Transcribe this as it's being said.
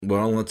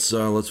Well, let's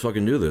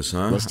fucking do this,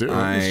 huh? Let's do it.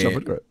 Let's jump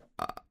into it.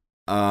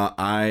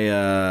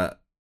 I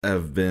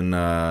have been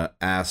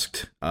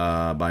asked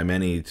by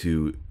many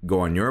to go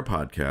on your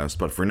podcast,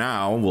 but for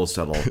now we'll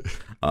settle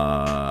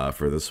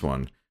for this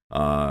one.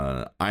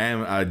 I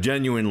am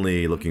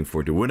genuinely looking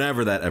forward to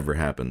whenever that ever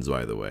happens.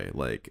 By the way,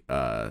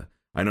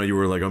 I know you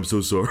were like, I'm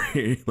so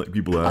sorry. Like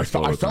people ask.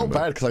 I felt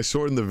bad because I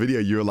saw in the video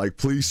you were like,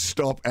 please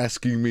stop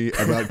asking me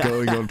about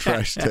going on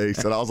Trash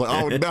Taste, and I was like,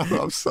 oh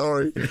no, I'm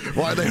sorry.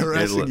 Why are they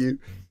harassing you?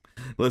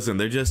 Listen,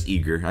 they're just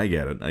eeager. I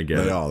get it.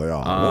 They are.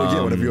 Well,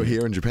 yeah. Whenever you're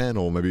here in Japan,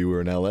 or maybe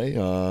we're in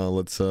LA,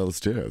 let's do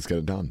it. Let's get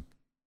it done.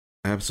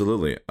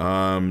 Absolutely.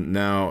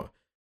 Now,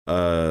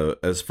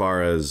 as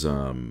far as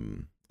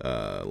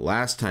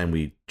last time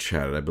we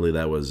chatted, I believe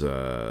that was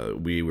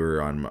we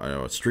were on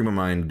a Stream of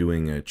Mine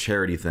doing a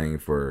charity thing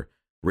for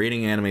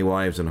rating anime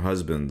wives and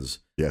husbands.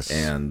 Yes.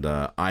 And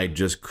I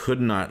just could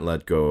not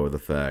let go of the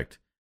fact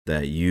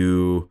that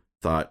you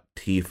thought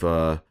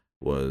Tifa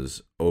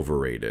was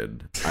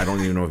overrated. I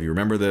don't even know if you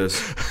remember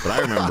this, but I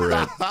remember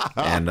it,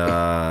 and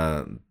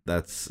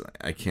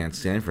I can't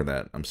stand for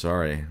that. I'm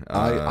sorry.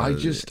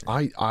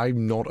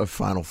 I'm not a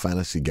Final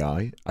Fantasy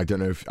guy. I don't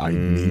know if I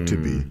need to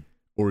be,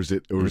 or is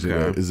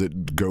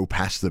it go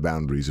past the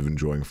boundaries of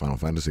enjoying Final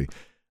Fantasy?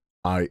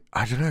 I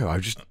don't know. I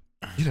just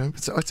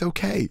it's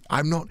okay.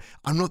 I'm not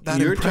that.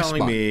 You're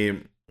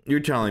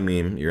telling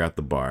me you're at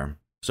the bar.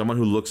 Someone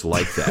who looks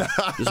like that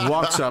just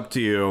walks up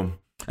to you.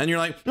 And you're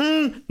like,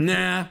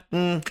 nah,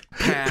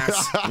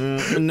 pass.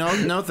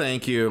 No,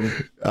 thank you.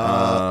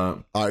 I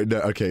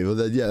know. Okay,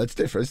 well, yeah, that's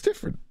different. It's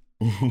different.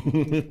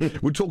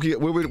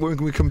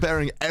 We're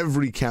comparing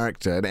every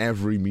character and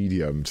every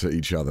medium to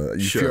each other.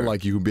 You feel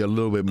like you can be a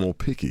little bit more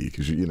picky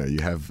because you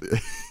have.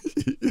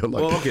 You're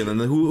like, well, okay, then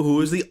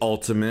who is the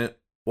ultimate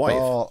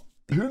wife?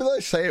 Who did I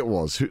say it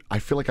was? I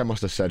feel like I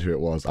must have said who it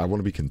was. I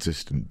want to be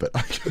consistent, but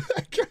I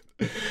can't.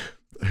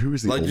 Who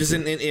is the like just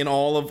in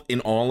all of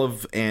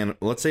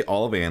let's say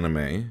all of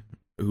anime,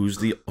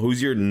 who's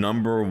your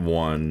number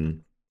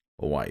one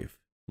wife?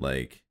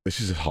 Like this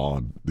is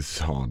hard.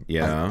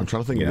 Yeah, I'm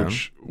trying to think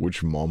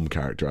which mom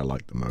character I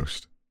like the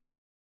most.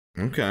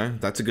 Okay,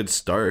 that's a good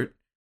start.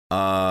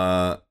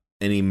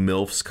 Any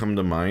MILFs come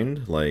to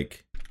mind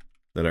like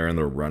that are in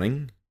the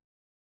running?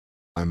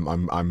 I'm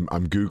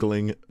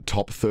googling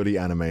top 30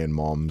 anime and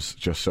moms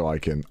just so I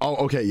can. Oh,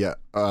 okay, yeah.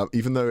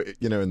 Even though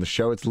in the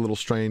show it's a little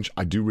strange,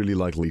 I do really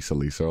like Lisa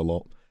a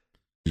lot.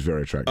 She's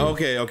very attractive.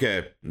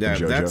 Okay, yeah,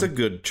 that's a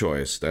good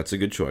choice.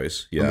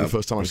 Yeah. And the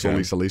first time I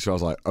saw Lisa, I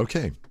was like,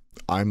 okay,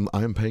 I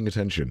am paying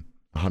attention,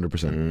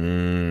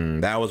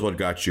 100%. That was what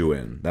got you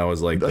in. That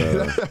was like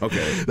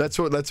okay. That's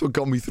what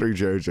got me through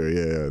JoJo.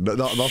 Yeah,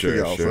 nothing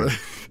else. Sure.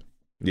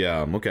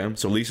 Yeah. Okay.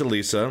 So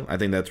Lisa, I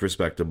think that's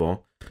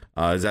respectable.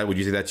 Would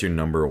you say that's your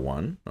number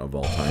one of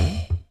all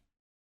time?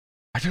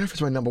 I don't know if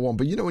it's my number one,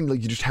 but when you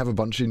just have a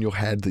bunch in your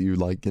head that you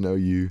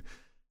you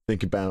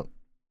think about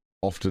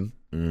often.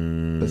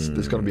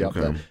 There's got to be up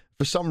there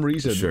for some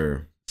reason.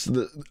 Sure.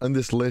 So on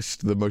this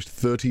list, the most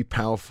 30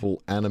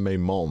 powerful anime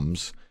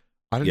moms.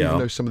 I didn't even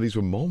know some of these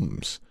were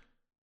moms.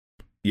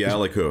 Yeah,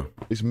 like who?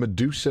 Is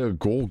Medusa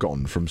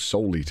Gorgon from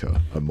Soul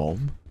Eater a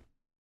mom?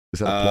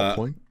 Is that a plot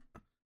point?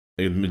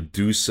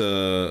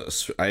 Medusa,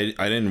 I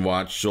didn't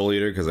watch Soul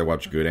Eater because I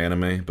watch good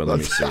anime, but let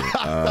me see.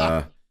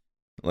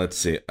 Let's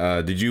see.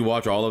 Did you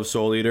watch all of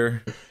Soul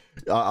Eater?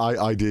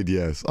 I did,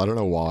 yes. I don't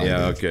know why.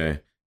 Yeah,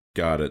 okay.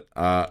 Got it.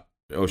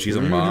 She's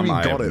a mom.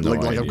 I got it.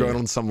 Like I'm going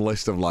on some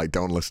list of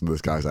don't listen to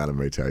this guy's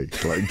anime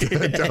take. Like,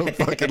 don't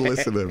fucking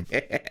listen to him.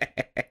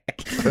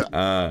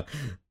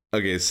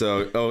 Okay,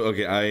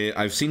 so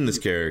I've seen this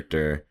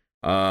character.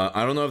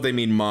 I don't know if they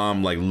mean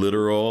mom like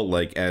literal,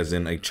 like as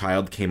in a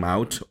child came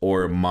out,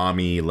 or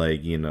mommy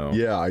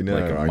Yeah, I know.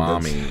 Like a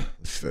mommy.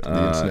 The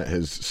internet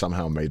has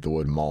somehow made the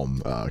word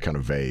mom kind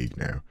of vague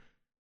now.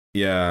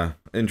 Yeah,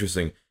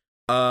 interesting.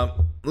 Let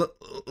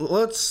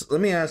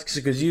me ask,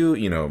 because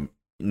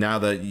now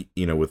that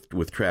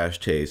with Trash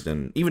Taste,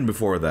 and even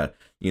before that,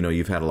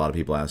 you've had a lot of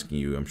people asking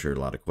you, I'm sure, a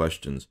lot of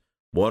questions.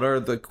 What are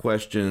the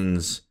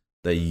questions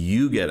that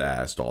you get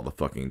asked all the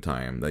fucking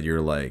time that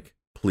you're like,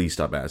 please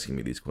stop asking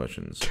me these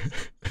questions?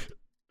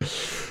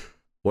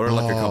 What are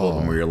like a couple of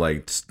them where you're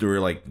like,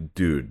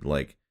 dude,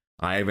 like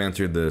I've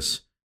answered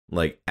this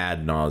like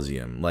ad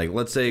nauseum. Like,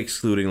 let's say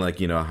excluding how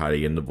do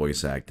you get into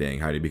voice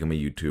acting, how do you become a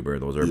YouTuber?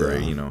 Those are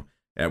very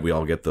and we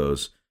all get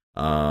those.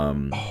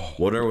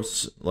 What are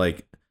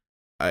like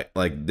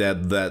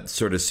that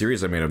sort of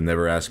series? I mean, I've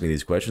never asked me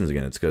these questions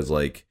again. It's because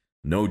like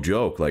no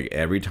joke, like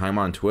every time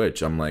on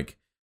Twitch, I'm like,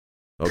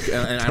 okay,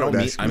 and I don't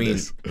mean. I mean,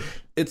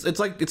 it's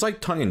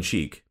like tongue in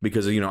cheek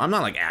because I'm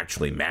not like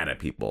actually mad at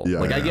people.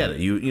 Yeah, I get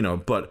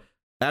it. But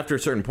after a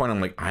certain point,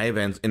 I'm like, I've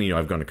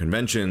gone to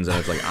conventions and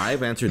it's like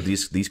I've answered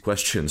these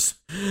questions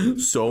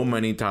so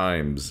many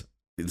times.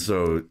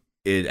 So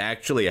it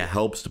actually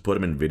helps to put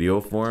them in video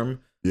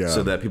form. Yeah.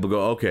 So that people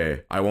go,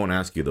 okay, I won't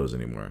ask you those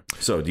anymore.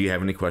 So do you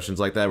have any questions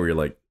like that where you're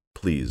like,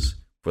 please,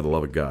 for the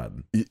love of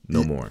God,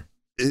 no more?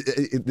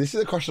 This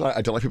is a question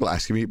I don't like people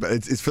asking me, but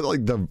it's for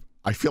like the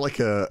I feel like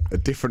a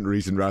different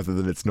reason rather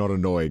than it's not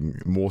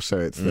annoying. More so,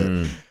 it's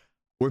that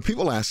when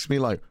people ask me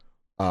like,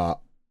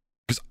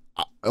 because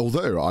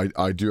although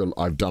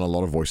I've done a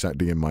lot of voice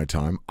acting in my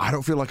time, I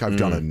don't feel like I've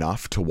done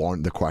enough to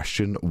warrant the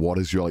question, what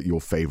is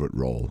your favorite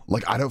role?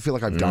 Like, I don't feel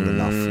like I've done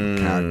enough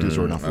characters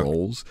or enough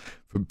roles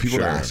for people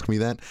to ask me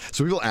that.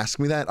 So people ask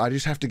me that, I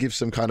just have to give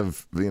some kind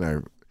of,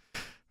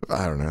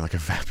 I don't know, like a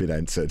vapid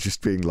answer,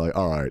 just being like,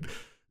 all right,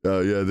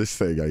 yeah, this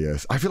thing, I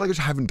guess. I feel like I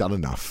just haven't done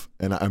enough.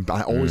 And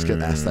I always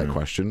get asked that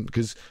question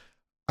because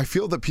I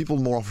feel that people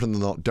more often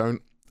than not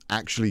don't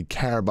actually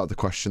care about the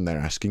question they're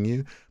asking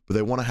you, but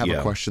they want to have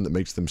a question that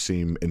makes them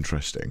seem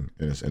interesting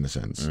in a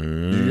sense.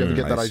 Do you ever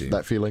get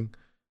that feeling?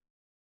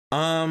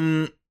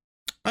 I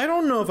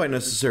don't know if I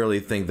necessarily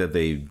think that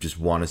they just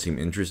want to seem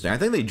interesting. I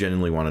think they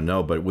genuinely want to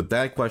know, but with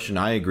that question,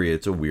 I agree,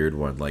 it's a weird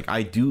one. Like,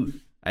 I do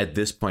at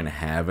this point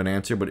have an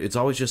answer, but it's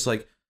always just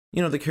like,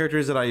 the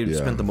characters that I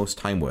spent the most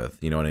time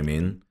with, you know what I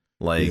mean?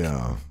 Like,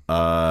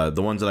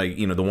 the ones that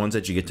the ones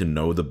that you get to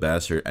know the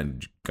best are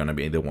gonna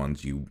be the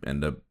ones you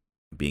end up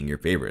being your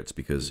favorites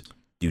because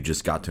you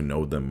just got to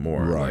know them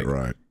more.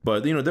 Right.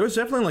 But, there was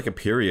definitely like a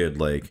period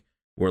like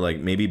where like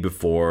maybe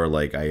before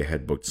like I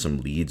had booked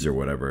some leads or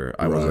whatever,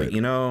 I was like,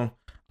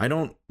 I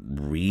don't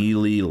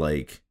really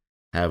like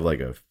have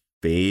like a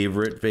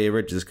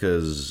favorite just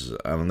because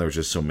I don't know, there's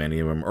just so many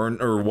of them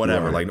or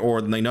whatever, like,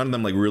 or like none of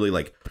them like really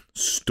like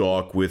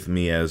stuck with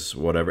me as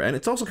whatever. And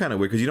it's also kind of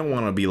weird because you don't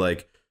want to be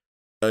like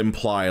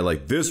imply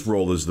like this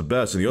role is the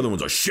best and the other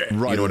ones are shit,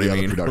 right? You know what I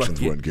mean? The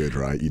productions weren't good,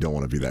 right? You don't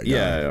want to be that guy.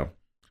 Yeah,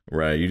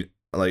 right.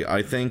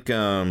 I think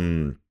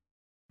so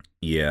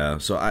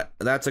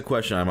that's a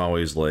question I'm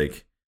always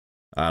like,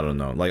 I don't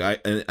know. Like I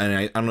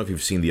don't know if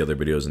you've seen the other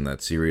videos in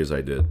that series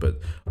I did, but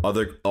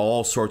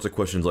all sorts of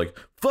questions like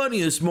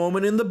funniest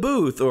moment in the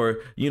booth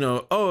or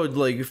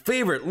like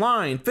favorite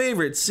line,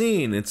 favorite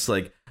scene. It's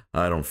like,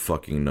 I don't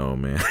fucking know,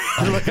 man.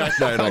 Like,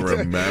 I don't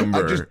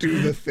remember. I just do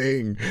the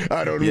thing.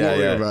 I don't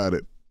worry about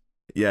it.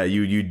 Yeah,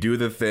 you do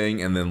the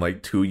thing and then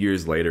like 2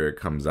 years later it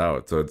comes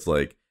out. So it's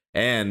like,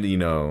 and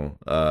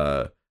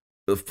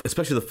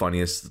especially the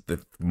funniest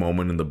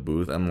moment in the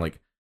booth, I'm like,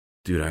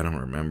 dude, I don't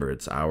remember.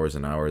 It's hours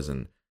and hours,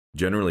 and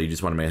generally you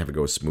just want to have it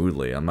go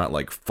smoothly. I'm not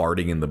like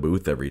farting in the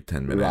booth every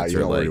 10 minutes. Right,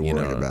 you're already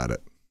worried about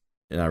it.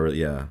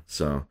 Yeah.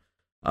 So,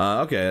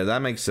 okay,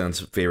 that makes sense.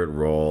 Favorite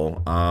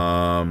role.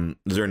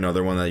 Is there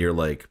another one that you're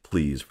like,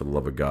 please, for the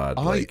love of God?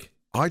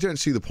 I don't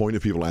see the point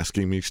of people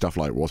asking me stuff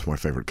like, what's my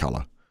favorite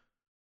color?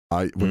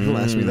 When people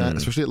ask me that,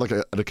 especially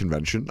at a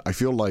convention, I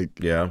feel like,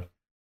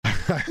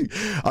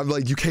 I'm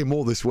like, you came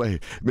all this way.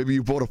 Maybe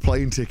you bought a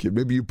plane ticket.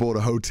 Maybe you bought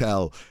a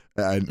hotel.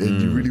 And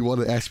you really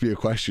want to ask me a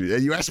question.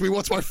 And you ask me,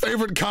 what's my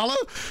favorite color?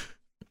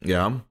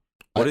 Yeah.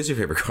 What is your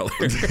favorite color?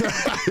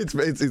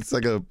 it's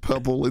like a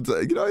purple. It's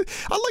I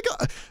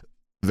like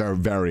they're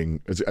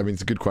varying. It's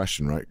a good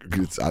question, right?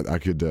 I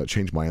could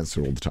change my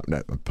answer all the time.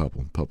 No,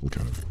 purple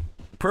kind of.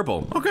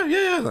 Purple. Okay,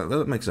 yeah,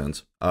 that makes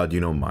sense. Do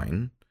you know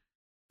mine?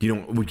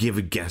 Would you have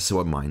a guess at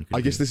what mine could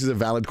be? Guess this is a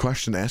valid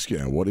question to ask you.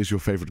 What is your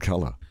favorite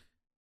color?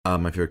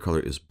 My favorite color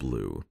is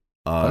blue.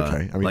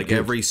 Okay, like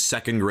every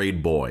second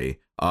grade boy,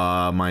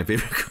 my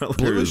favorite color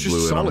blue is blue.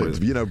 Just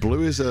solid.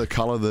 Blue is a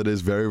color that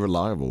is very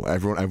reliable.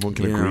 Everyone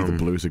can agree that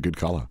blue is a good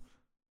color.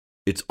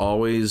 It's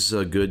always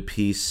a good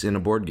piece in a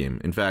board game.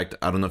 In fact,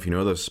 I don't know if you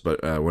know this,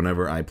 but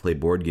whenever I play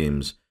board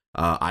games,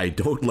 I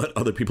don't let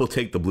other people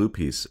take the blue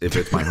piece if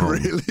it's my home.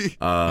 Really?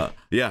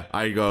 Yeah,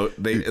 I go.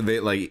 They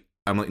like.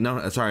 I'm like,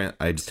 no, sorry,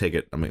 I just take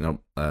it. I'm like, no,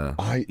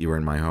 you were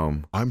in my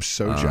home. I'm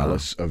so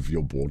jealous of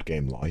your board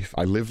game life.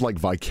 I live like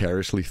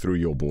vicariously through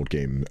your board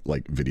game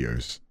like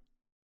videos.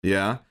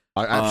 Yeah.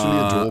 I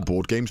absolutely adore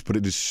board games, but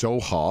it is so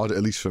hard,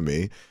 at least for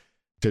me,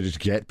 to just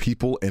get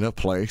people in a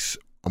place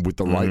with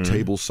the right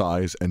table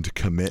size and to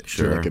commit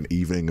to like an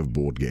evening of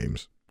board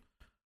games.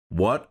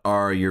 What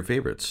are your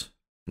favorites?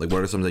 Like,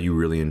 what are some that you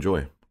really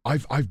enjoy?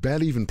 I've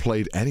barely even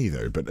played any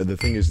though, but the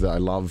thing is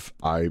that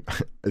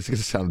it's gonna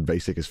sound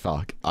basic as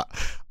fuck.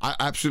 I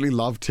absolutely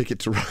love Ticket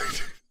to Ride.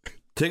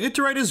 Ticket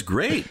to Ride is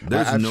great.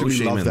 There's no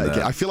shame in that.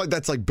 I feel like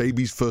that's like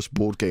baby's first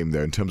board game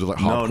there in terms of like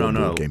hardcore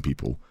board game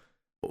people.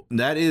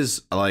 That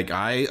is like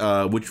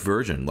which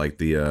version? Like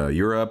the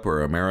Europe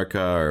or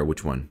America or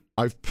which one?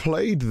 I've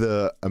played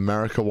the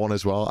America one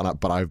as well,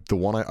 the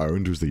one I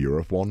owned was the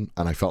Europe one,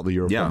 and I felt the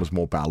Europe one was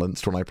more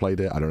balanced when I played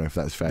it. I don't know if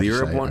that's fair. The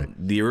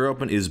Europe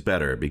one is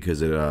better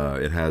because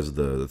it has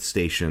the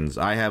stations.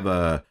 I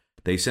have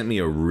they sent me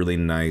a really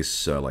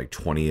nice like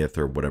 20th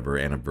or whatever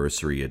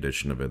anniversary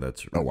edition of it.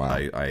 That's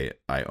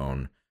I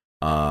own.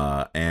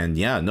 And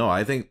yeah, no,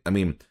 I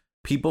mean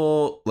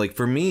people like,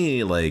 for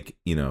me, like,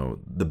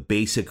 the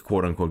basic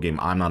quote unquote game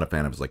I'm not a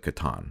fan of is like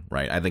Catan,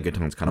 right? I think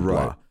Catan's kind of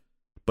blah.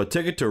 But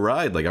Ticket to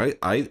Ride, like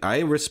I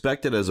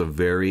respect it as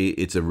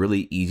it's a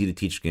really easy to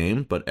teach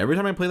game, but every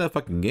time I play that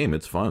fucking game,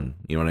 it's fun.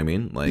 You know what I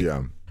mean? Like,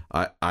 yeah.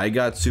 I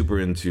got super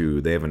into,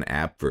 they have an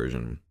app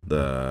version,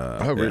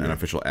 an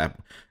official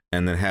app,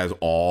 and it has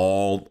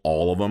all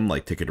of them,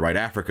 like Ticket to Ride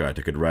Africa,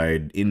 Ticket to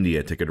Ride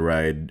India, Ticket to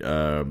Ride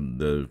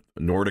the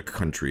Nordic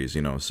countries,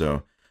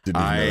 so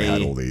Didn't even know they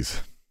had all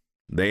these.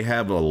 They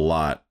have a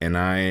lot, and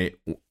I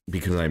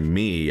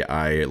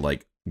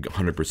like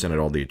 100% at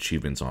all the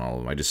achievements on all of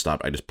them. I just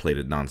played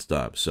it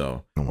nonstop.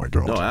 So oh my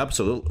god, no,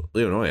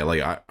 absolutely,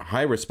 like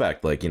high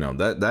respect. Like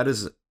that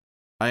is,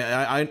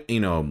 I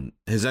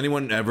has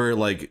anyone ever,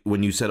 like,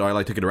 when you said, oh, I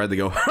like Ticket to Ride, they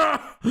go,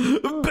 ha,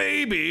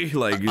 baby,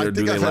 like, I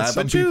think I've had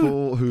some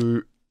people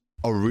who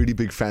are really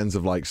big fans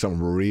of like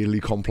some really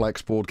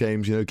complex board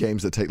games,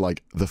 games that take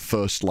like the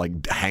first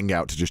like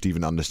hangout to just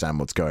even understand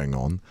what's going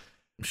on.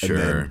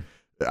 Sure.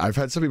 I've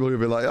had some people who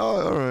be like, oh,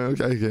 all right,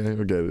 okay.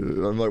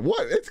 I'm like,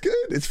 what? It's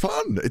good. It's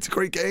fun. It's a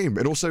great game.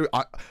 And also,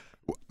 a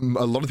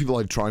lot of people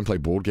I try and play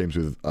board games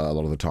with a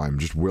lot of the time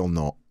just will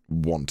not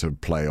want to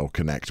play or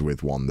connect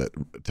with one that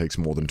takes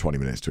more than 20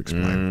 minutes to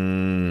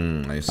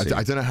explain. I see.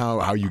 I don't know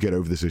how you get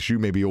over this issue.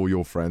 Maybe all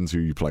your friends who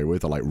you play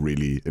with are like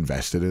really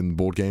invested in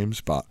board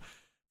games, but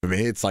for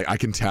me, it's like I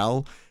can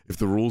tell if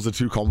the rules are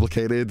too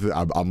complicated,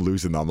 I'm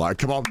losing them. I'm like,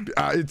 come on,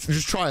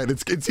 just try it.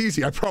 It's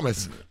easy. I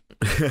promise.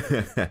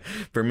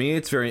 For me,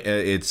 I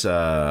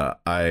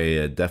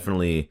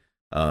definitely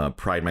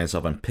pride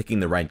myself on picking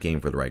the right game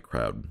for the right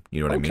crowd.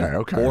 You know what I mean?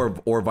 Okay.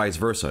 Or vice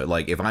versa.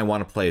 Like, if I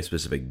want to play a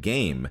specific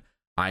game,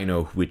 I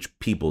know which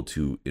people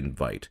to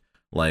invite.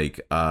 Like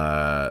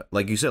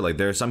you said, like,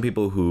 there are some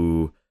people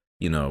who,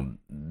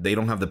 they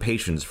don't have the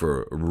patience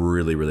for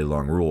really, really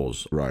long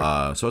rules.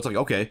 Right. So it's like,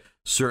 okay,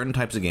 certain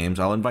types of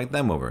games, I'll invite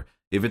them over.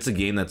 If it's a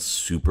game that's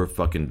super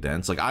fucking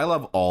dense, like, I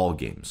love all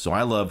games. So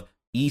I love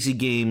easy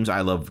games, I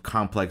love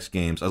complex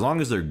games, as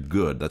long as they're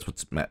good. That's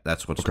what's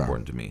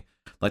important to me.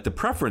 Like, the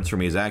preference for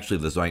me is actually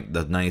this, like,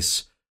 the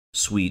nice,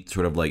 sweet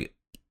sort of like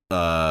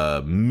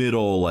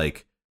middle,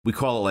 like, we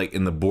call it, like,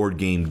 in the board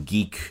game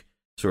geek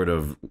sort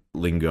of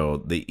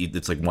lingo,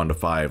 it's like 1 to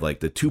 5, like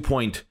the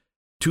 2.2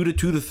 to 2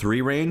 to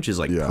 3 range is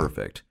like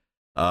perfect.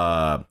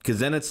 Because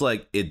then it's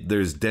like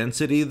there's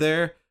density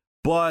there,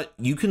 but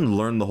you can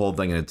learn the whole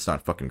thing and it's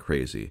not fucking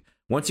crazy.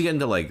 Once you get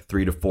into like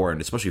 3 to 4,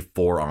 and especially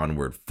 4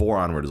 onward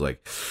is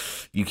like,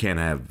 you can't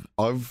have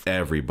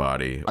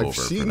everybody over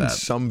for that. I've seen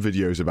some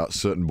videos about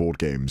certain board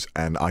games,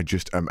 and I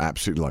just am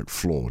absolutely like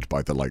floored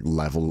by the like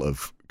level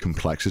of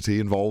complexity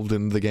involved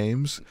in the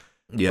games.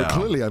 Yeah, but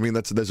clearly, I mean,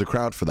 there's a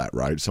crowd for that,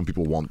 right? Some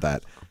people want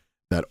that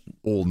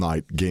all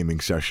night gaming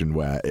session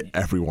where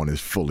everyone is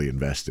fully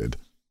invested.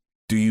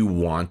 Do you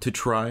want to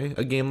try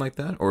a game like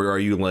that? Or are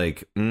you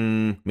like,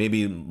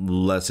 maybe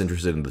less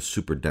interested in the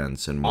super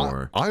dense and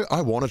more? I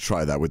want to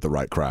try that with the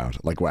right crowd,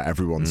 like where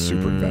everyone's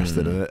super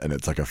invested in it and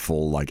it's like a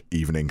full like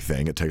evening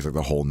thing. It takes like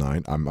the whole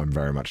night. I'm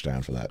very much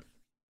down for that.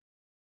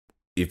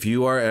 If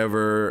you are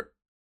ever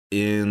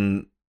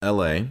in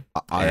LA,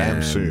 I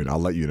am soon. I'll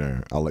let you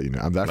know.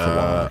 I'm there for a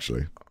while,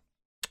 actually.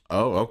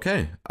 Oh,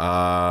 okay.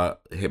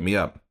 Hit me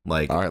up.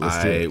 Like, all right,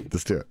 let's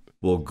do it.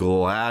 Will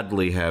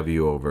gladly have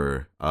you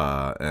over,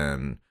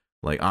 and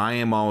like, I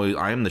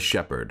am the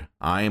shepherd.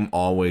 I am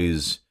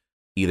always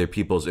either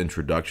people's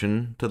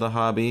introduction to the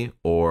hobby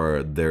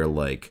or their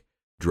like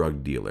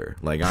drug dealer.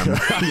 Like, I'm,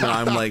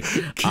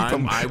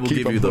 I will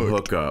give you the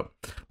hookup.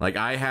 Like,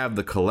 I have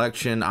the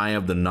collection, I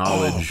have the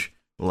knowledge.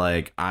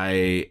 Like,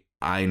 I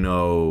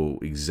know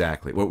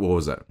exactly. What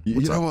was that? You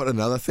know what?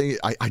 Another thing,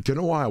 I don't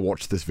know why I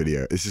watched this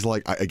video. It's just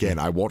like,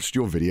 I watched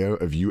your video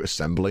of you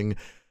assembling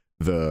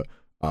the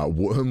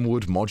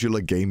Wormwood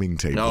modular gaming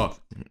table.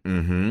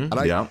 And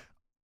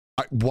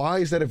why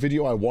is that a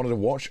video I wanted to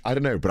watch? I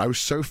don't know, but I was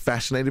so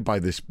fascinated by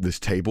this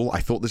table. I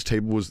thought this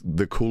table was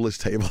the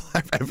coolest table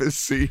I've ever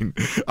seen.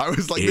 I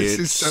was like, this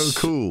is so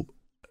cool.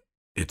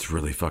 It's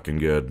really fucking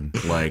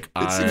good. Like,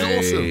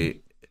 awesome.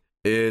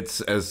 It's,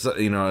 as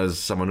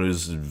someone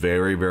who's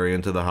very, very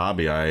into the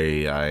hobby,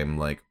 I'm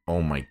like,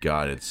 oh my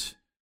god, it's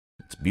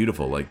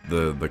beautiful. Like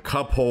the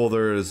cup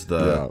holders,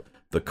 the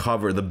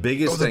cover. The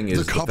biggest thing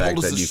is the cup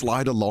holders that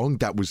slide along.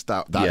 That was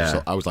that.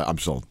 Yeah. I was like, I'm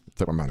sold.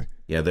 Take my money.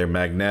 Yeah, they're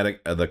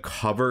magnetic. The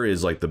cover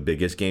is like the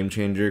biggest game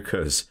changer,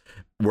 because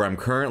where I'm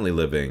currently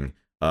living,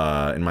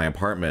 in my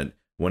apartment,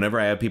 whenever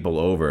I have people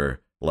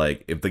over,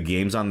 like, if the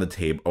game's on the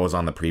table, was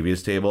on the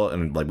previous table,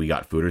 and like we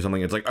got food or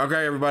something, it's like,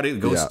 okay, everybody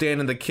go stand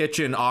in the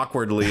kitchen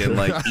awkwardly and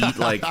like eat,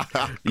 like,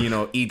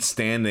 eat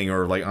standing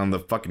or like on the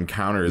fucking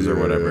counters or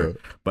whatever.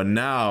 But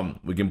now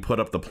we can put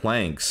up the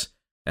planks,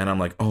 and I'm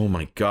like, oh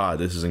my god,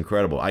 this is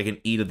incredible. I can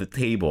eat at the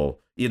table,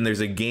 and there's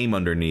a game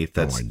underneath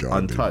that's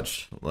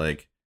untouched. Dude.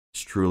 Like,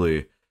 it's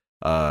truly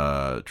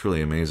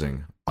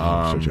amazing.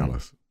 I'm so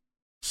jealous.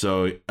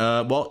 So,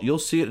 well, you'll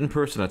see it in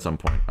person at some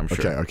point, I'm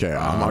sure. Okay.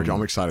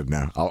 I'm excited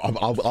now.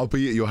 I'll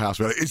be at your house.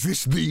 Like, is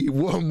this the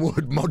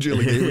Wormwood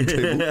modular gaming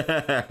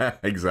table?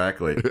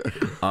 Exactly.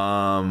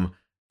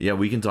 Yeah,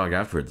 we can talk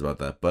afterwards about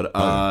that. But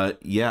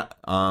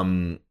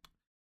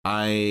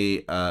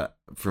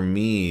for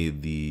me,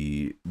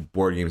 the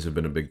board games have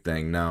been a big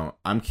thing. Now,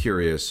 I'm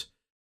curious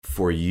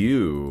for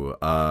you,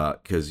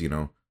 because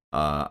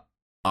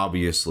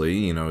obviously,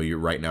 you're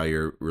right now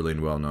you're really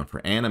well known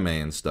for anime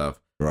and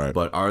stuff. Right.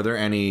 But are there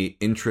any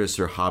interests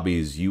or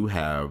hobbies you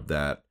have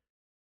that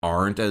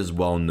aren't as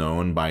well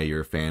known by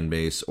your fan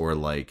base, or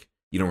like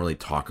you don't really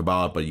talk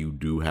about, but you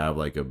do have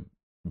like a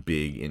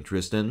big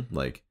interest in,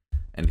 like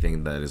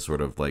anything that is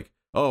sort of like,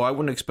 oh, I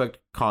wouldn't expect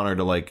Connor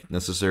to like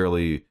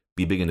necessarily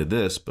be big into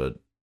this, but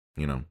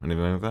you know,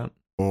 anything like that?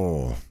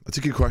 Oh, that's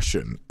a good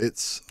question.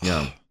 It's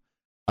Yeah.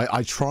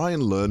 I try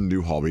and learn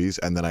new hobbies,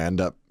 and then I end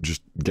up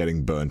just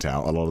getting burnt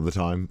out a lot of the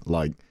time.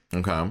 Like,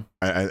 Okay.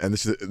 and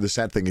this is the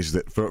sad thing is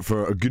that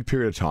for a good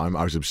period of time,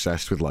 I was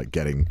obsessed with like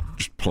getting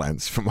just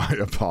plants for my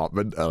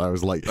apartment, and I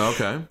was like,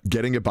 Okay.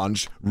 getting a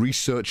bunch,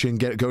 researching,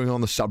 going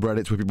on the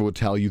subreddits where people would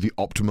tell you the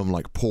optimum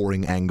like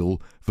pouring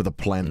angle for the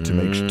plant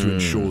to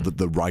ensure that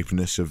the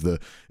ripeness of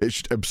it's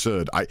just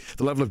absurd.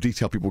 The level of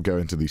detail people go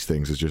into these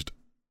things is just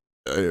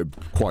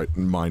quite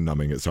mind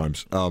numbing at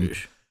times.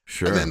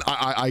 Sure. And then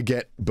I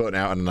get burnt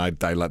out, and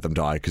I let them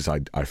die because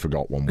I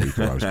forgot one week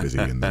where I was busy,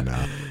 and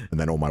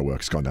then all my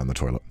work's gone down the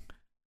toilet.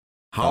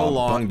 How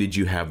long did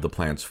you have the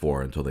plants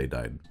for until they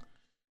died?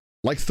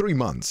 Like 3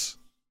 months.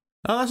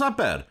 Oh, that's not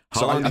bad. How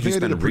So long I did you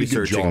think I did a spend pretty good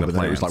researching job, the and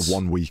then it plants? was like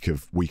 1 week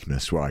of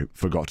weakness where I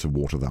forgot to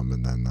water them,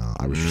 and then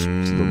I was just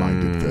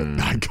reminded that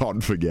I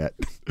can't forget.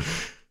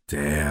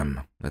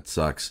 Damn, that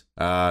sucks.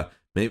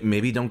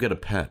 Maybe don't get a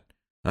pet.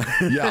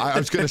 Yeah, I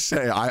was gonna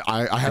say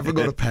I haven't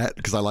got a pet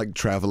because I like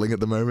traveling at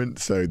the moment,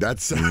 so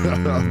that's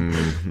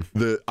I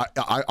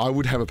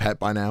would have a pet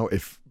by now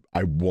if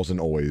I wasn't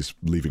always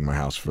leaving my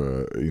house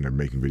for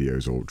making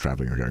videos or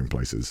traveling or going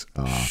places.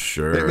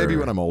 Sure. Maybe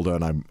when I'm older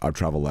and I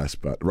travel less,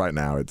 but right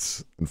now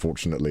it's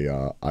unfortunately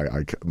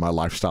my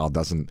lifestyle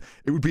doesn't.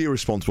 It would be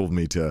irresponsible of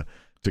me to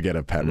get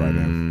a pet right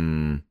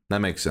now. That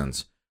makes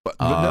sense. But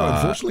no,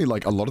 unfortunately,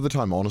 like a lot of the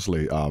time,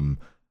 honestly,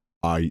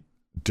 I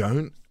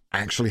don't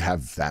actually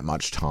have that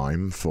much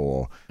time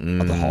for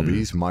other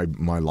hobbies. My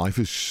life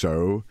is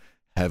so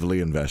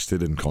heavily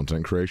invested in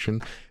content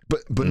creation,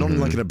 but not in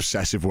like an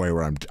obsessive way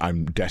where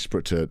I'm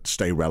desperate to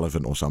stay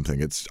relevant or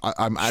something.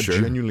 I'm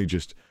genuinely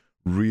just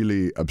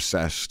really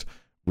obsessed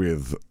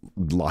with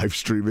live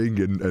streaming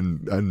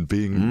and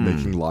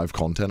making live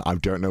content. I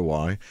don't know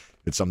why.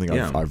 It's something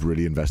I've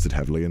really invested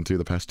heavily into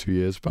the past 2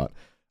 years, but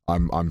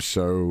I'm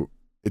so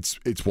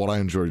it's what I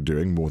enjoy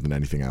doing more than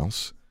anything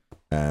else.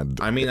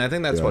 And I mean, I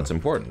think that's what's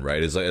important,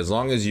 right? Is like, as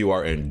long as you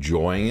are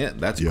enjoying it,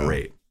 that's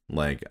great.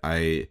 Like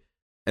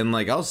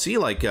I'll see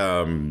like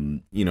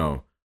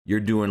you're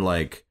doing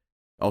like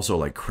also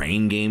like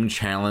crane game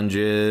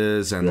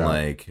challenges and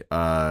like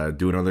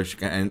doing other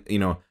and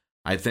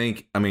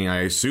I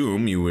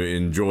assume you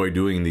enjoy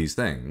doing these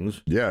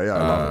things. Yeah, I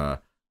love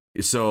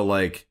it. So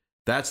like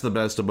that's the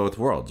best of both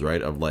worlds,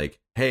 right? Of like,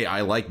 hey,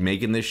 I like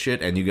making this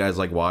shit and you guys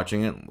like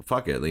watching it.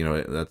 Fuck it,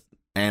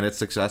 and it's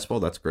successful.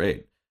 That's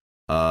great.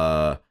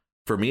 For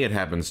me, it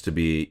happens to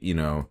be,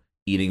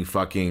 eating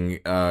fucking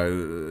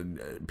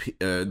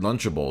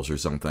Lunchables or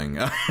something.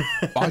 I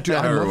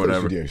love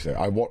whatever. Those videos,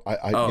 though.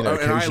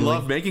 And I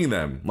love making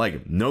them.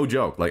 Like, no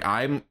joke. Like,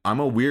 I'm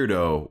a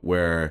weirdo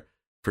where,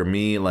 for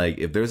me, like,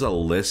 if there's a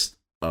list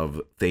of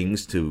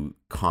things to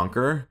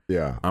conquer,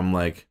 I'm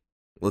like,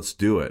 let's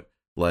do it.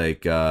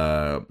 Like,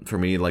 for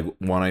me, like,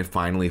 one I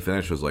finally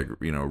finished was like,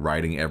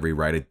 riding every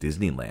ride at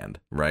Disneyland,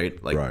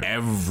 right? Like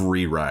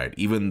every ride,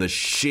 even the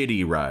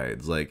shitty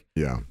rides. Like,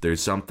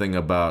 there's something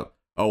about,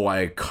 I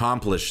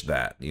accomplished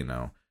that,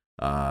 that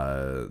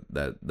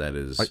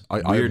is I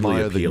weirdly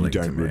admire that you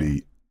don't me.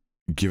 really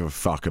give a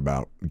fuck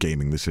about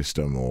gaming the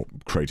system or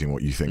creating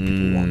what you think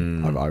people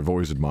want. I've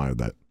always admired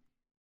that.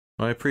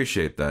 I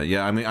appreciate that.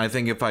 Yeah, I mean, I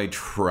think if I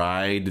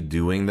tried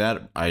doing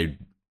that, I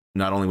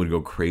not only would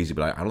go crazy,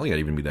 but I don't think I'd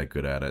even be that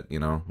good at it,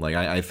 Like,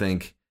 I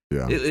think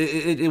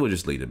it would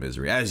just lead to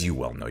misery, as you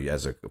well know,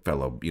 as a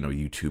fellow,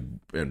 YouTube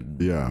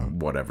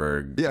and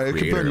whatever. Yeah, it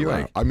could burn you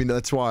out. I mean,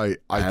 that's why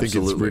I think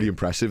it's really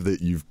impressive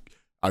that your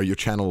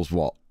channel's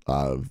 4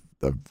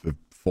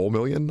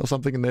 million or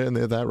something in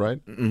there, that, right?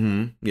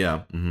 Mm-hmm.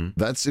 Yeah. Mm-hmm.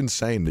 That's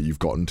insane that you've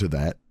gotten to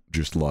that,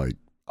 just like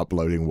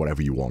uploading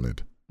whatever you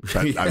wanted.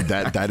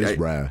 That is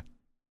rare.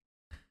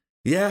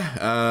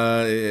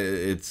 Yeah,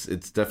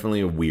 it's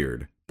definitely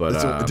weird.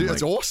 But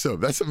that's awesome.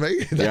 That's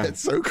amazing.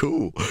 That's so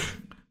cool.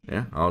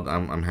 Yeah,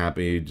 I'm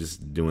happy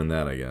just doing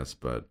that, I guess.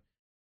 But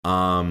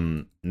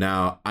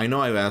now I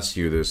know I've asked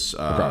you this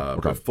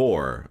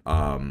before.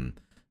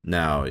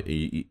 Now,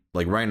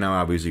 like right now,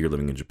 obviously you're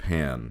living in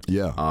Japan.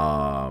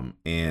 Yeah.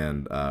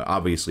 And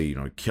obviously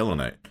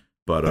killing it.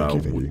 But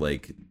Thank you.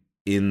 like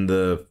in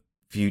the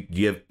future,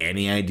 do you have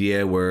any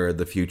idea where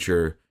the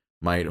future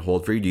might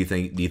hold for you? Do you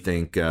think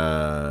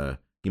you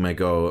might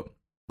go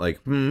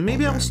like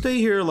maybe I'll stay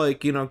here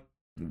like a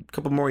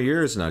couple more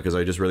years now because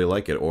I just really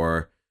like it,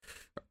 or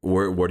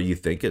what are you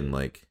thinking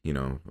like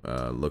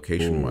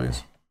location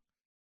wise?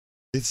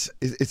 It's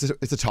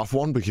a tough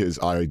one because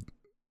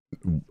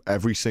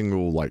every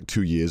single like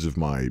 2 years of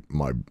my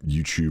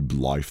YouTube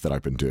life that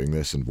I've been doing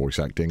this and voice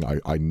acting,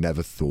 I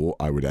never thought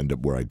I would end up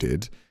where I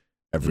did.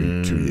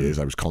 Every 2 years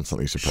I was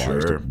constantly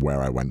surprised at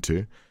where I went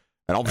to.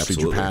 And obviously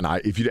Japan,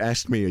 if you'd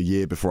asked me a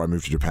year before I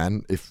moved to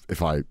Japan,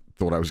 if I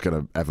thought I was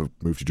going to ever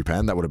move to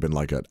Japan, that would have been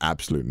like an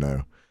absolute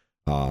no.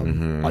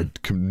 I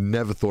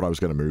never thought I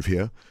was going to move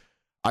here.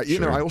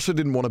 I also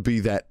didn't want to be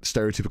that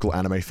stereotypical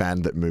anime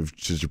fan that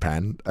moved to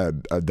Japan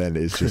and then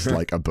is just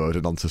like a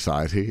burden on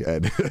society.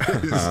 And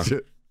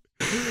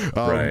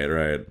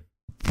right.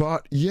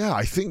 But yeah,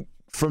 I think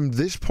from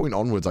this point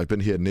onwards, I've been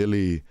here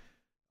nearly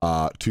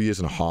 2 years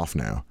and a half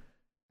now,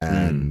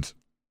 and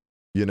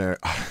you know,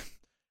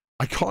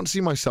 I can't see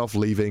myself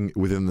leaving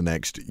within the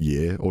next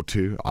year or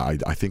two. I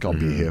think I'll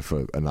be here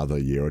for another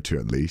year or two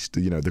at least.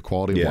 You know, the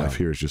quality of life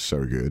here is just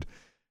so good.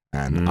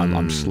 And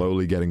I'm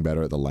slowly getting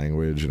better at the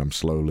language, and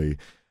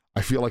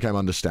I feel like I'm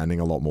understanding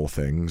a lot more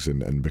things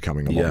and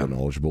becoming a lot more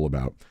knowledgeable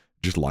about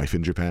just life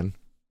in Japan.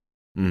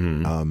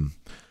 And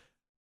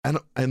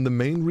the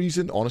main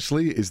reason,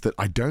 honestly, is that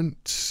I don't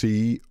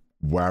see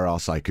where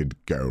else I could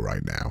go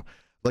right now.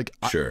 Like,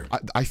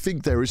 I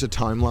think there is a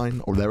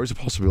timeline, or there is a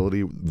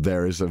possibility,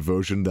 there is a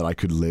version that I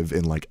could live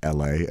in like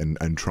LA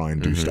and try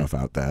and do stuff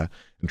out there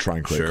and try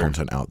and create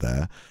content out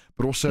there.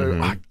 But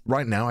also,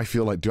 right now, I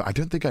feel like I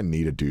don't think I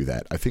need to do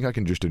that. I think I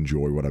can just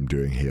enjoy what I'm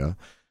doing here.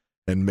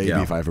 And maybe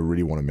if I ever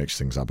really want to mix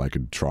things up, I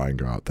could try and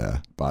go out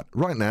there. But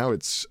right now,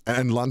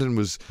 and London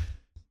was,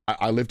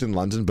 I lived in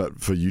London, but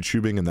for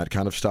YouTubing and that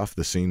kind of stuff,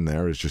 the scene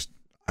there is just,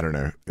 I don't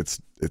know,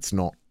 it's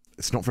not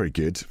very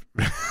good.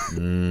 I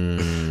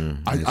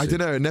don't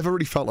know, it never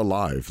really felt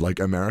alive.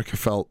 Like America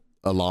felt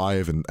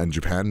alive, and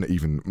Japan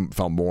even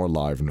felt more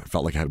alive, and it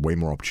felt like it had way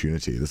more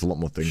opportunity. There's a lot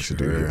more things to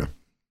do here.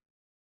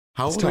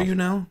 How old are you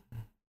now?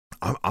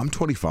 I'm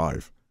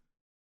 25.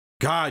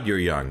 God, you're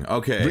young.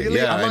 Okay. Really?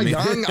 Yeah, Am I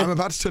young? I'm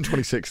about to turn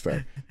 26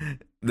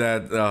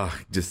 though.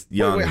 Just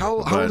young. Wait, how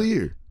old are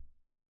you?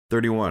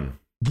 31.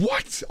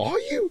 What? Are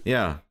you?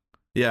 Yeah.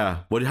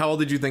 How old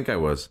did you think I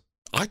was?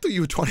 I thought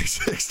you were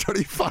 26,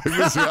 25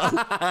 as well.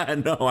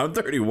 No, I'm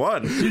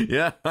 31.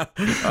 Yeah.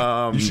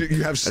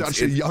 You have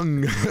such a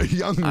young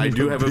I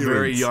do have appearance. A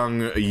very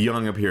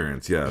young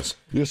appearance, yes.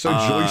 You're so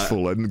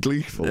joyful and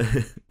gleeful.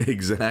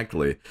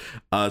 Exactly.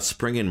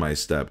 Spring in my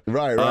step.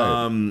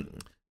 Right.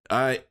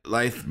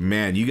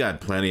 Man, you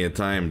got plenty of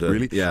time to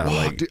really.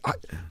 Yeah, dude,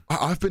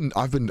 I've been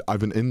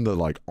in the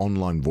like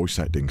online voice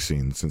acting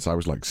scene since I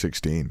was like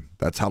 16.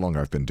 That's how long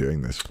I've been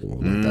doing this for.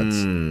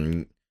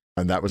 Like,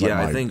 and that was like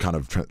I think kind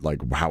of like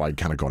how I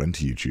kind of got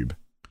into YouTube.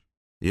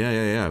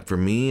 Yeah. For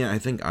me, I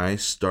think I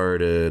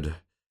started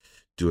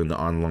doing the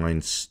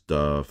online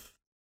stuff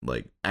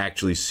like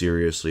actually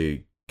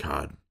seriously,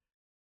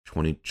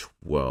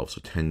 2012,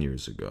 so 10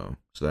 years ago.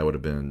 So that would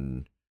have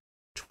been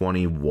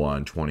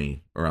 21,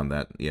 20, around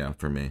that. Yeah,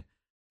 for me.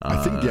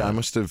 I think,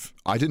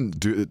 I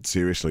didn't do it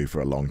seriously for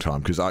a long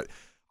time because I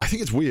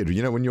think it's weird.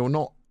 You know, when you're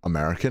not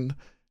American,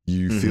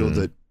 you feel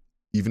that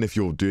even if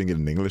you're doing it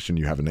in English and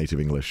you have a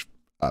native English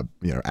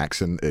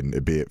accent,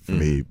 and be it for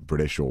me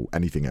British or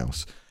anything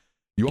else,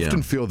 you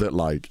often feel that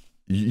like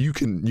you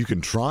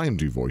can try and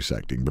do voice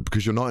acting, but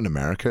because you're not in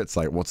America, it's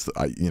like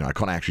I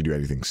can't actually do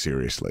anything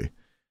seriously.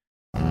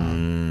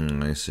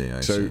 I see.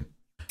 So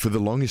for the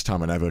longest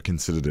time, I never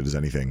considered it as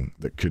anything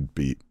that could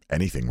be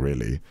anything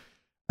really.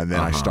 And then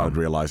I started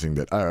realizing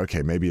that,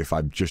 maybe if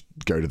I just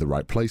go to the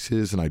right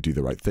places and I do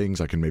the right things,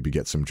 I can maybe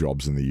get some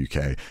jobs in the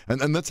UK.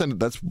 And that's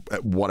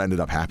what ended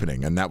up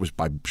happening, and that was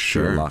by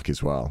sheer luck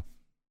as well.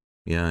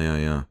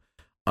 Yeah.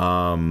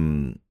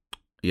 Going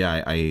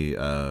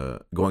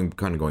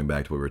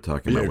back to what we were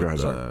talking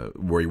about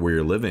where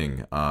you're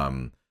living.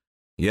 I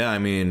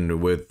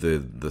mean, with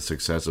the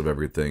success of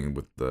everything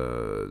with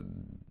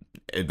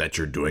that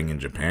you're doing in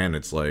Japan,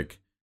 it's like,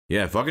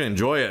 yeah, fucking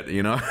enjoy it,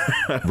 you know?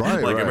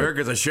 Right.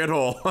 America's a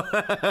shithole.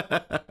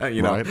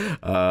 You know?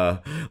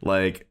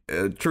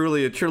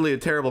 Truly a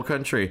terrible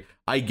country.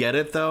 I get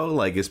it though,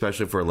 like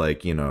especially for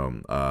like, you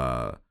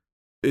know,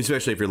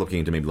 especially if you're looking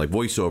into maybe like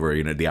voiceover,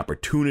 you know,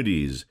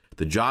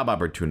 the job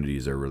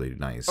opportunities are really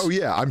nice. Oh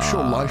yeah, I'm sure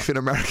life in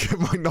America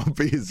might not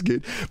be as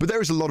good, but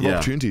there is a lot of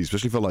opportunities,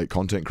 especially for like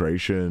content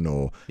creation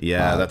or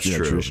that's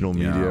true. Traditional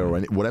media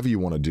or whatever you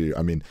want to do.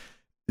 I mean,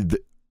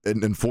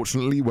 and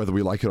unfortunately, whether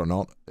we like it or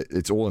not,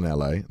 it's all in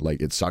LA.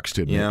 Like it sucks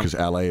to admit because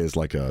LA is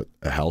like a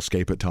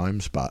hellscape at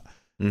times, but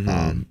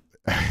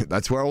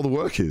that's where all the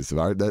work is,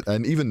 right?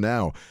 And even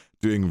now,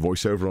 doing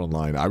voiceover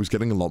online, I was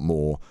getting a lot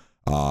more.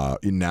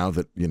 Now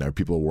that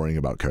people are worrying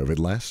about COVID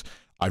less,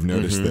 I've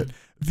noticed that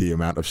the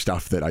amount of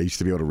stuff that I used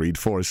to be able to read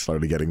for is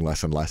slowly getting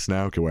less and less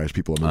now, whereas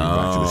people are moving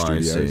back to the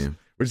studios,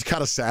 which is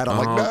kind of sad. I'm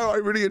like, no, I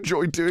really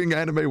enjoyed doing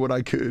anime when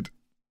I could.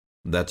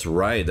 That's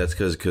right. That's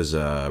because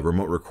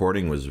remote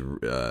recording was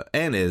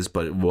and is,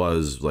 but it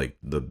was like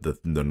the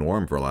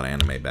norm for a lot of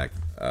anime back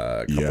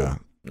a couple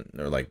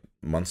or like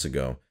months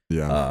ago.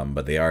 Yeah.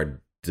 But they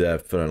are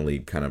definitely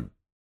kind of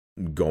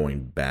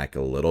going back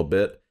a little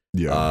bit.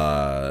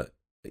 Yeah.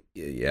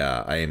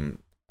 I'm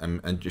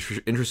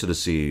interested to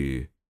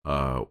see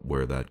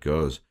where that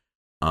goes.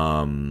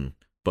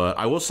 But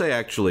I will say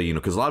actually,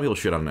 because a lot of people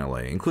shit on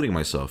LA, including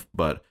myself,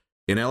 but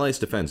in LA's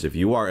defense, if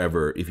you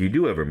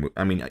do ever move,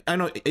 I mean, I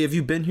know, have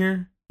you been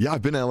here? Yeah,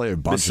 I've been to LA a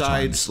bunch of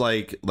times.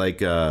 Besides,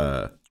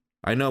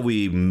 I know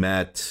we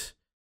met.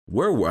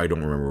 I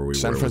don't remember where we were.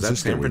 San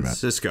Francisco, San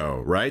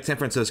Francisco, right? San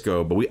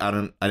Francisco, but I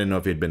didn't know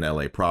if you'd been to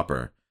LA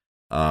proper.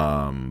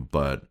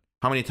 But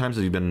How many times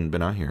have you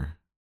been out here?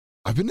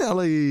 I've been to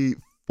LA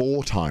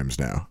 4 times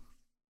now.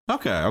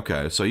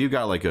 Okay. So you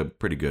got like a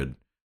pretty good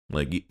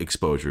like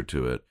exposure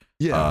to it.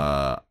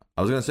 Yeah.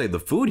 I was gonna say the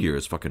food here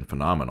is fucking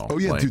phenomenal. Oh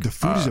yeah, like, dude, the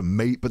food is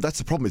amazing, but that's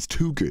the problem. It's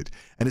too good,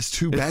 and it's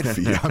too bad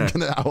for you.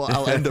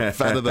 I'll end up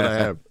fatter than I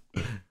am.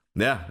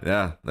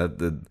 Yeah,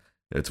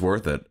 it's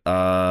worth it.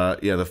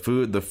 Yeah,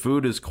 the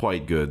food is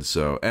quite good.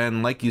 So,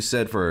 and like you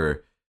said,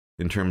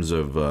 in terms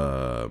of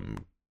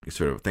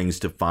sort of things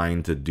to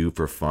find to do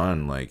for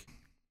fun, like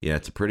yeah,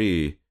 it's a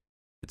pretty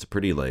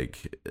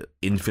like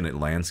infinite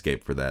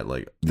landscape for that.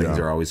 Like things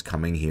are always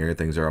coming here,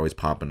 things are always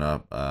popping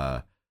up.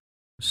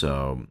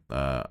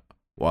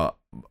 Well,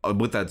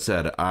 with that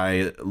said,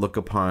 I look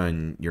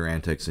upon your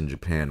antics in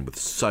Japan with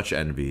such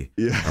envy.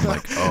 Yeah, I'm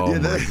like, oh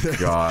my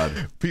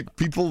god.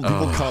 People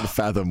can't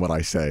fathom what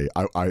I say.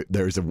 I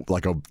there is a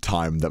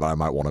time that I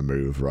might want to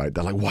move. Right?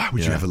 They're like, why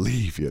would you ever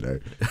leave? You know.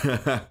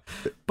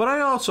 But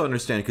I also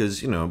understand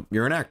because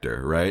you're an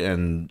actor, right?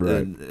 And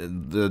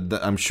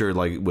I'm sure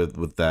like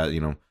with that,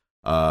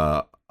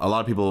 a lot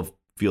of people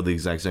feel the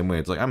exact same way.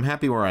 It's like I'm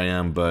happy where I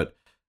am, but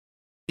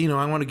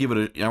I want to give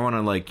it I want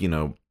to like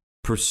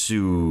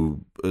pursue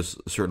a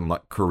certain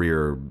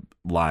career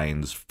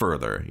lines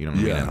further, what I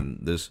mean? And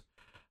this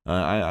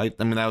I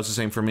mean that was the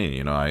same for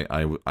me.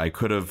 I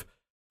could have,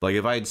 like,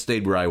 if I had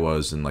stayed where I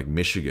was in like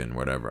Michigan,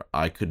 whatever,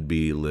 I could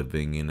be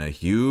living in a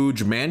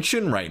huge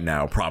mansion right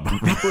now,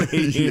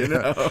 probably. You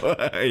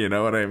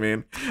know what I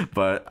mean?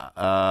 But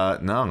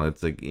no,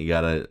 it's like you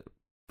gotta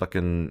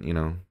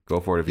fucking go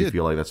for it if you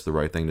feel like that's the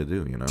right thing to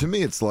do. To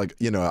me, it's like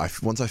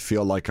once I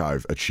feel like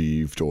I've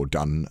achieved or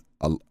done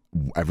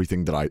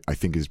everything that I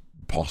think is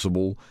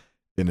possible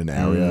in an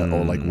area,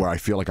 or like where I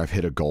feel like I've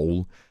hit a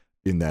goal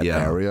in that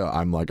area,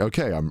 I'm like,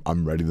 okay,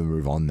 I'm ready to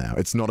move on now.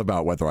 It's not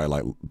about whether I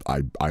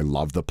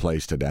love the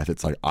place to death.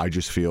 It's like I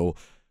just feel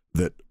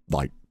that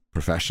like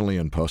professionally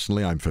and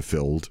personally I'm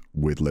fulfilled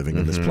with living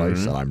in this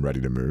place, and I'm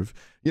ready to move.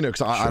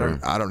 Because I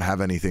don't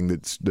have anything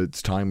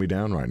that's tying me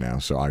down right now.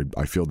 So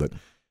I feel that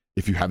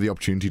if you have the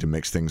opportunity to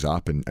mix things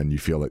up and you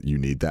feel that you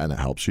need that and it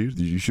helps you,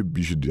 you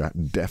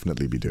should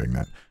definitely be doing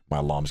that. My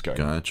alarm's going.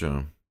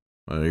 Gotcha.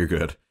 You're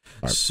good.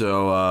 Right.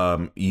 So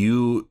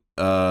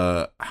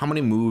how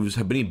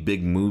many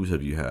big moves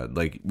have you had?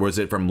 Like, was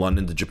it from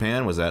London to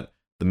Japan? Was that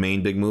the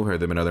main big move? Have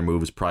there been other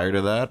moves prior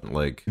to that?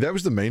 Like, that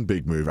was the main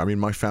big move. I mean,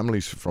 my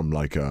family's from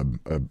like a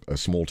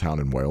small town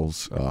in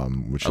Wales,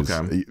 which is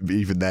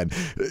even then,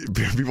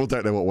 people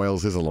don't know what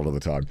Wales is a lot of the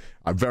time.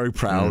 I'm very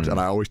proud, and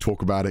I always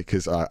talk about it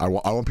because I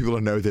want people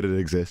to know that it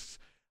exists.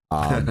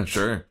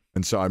 Sure.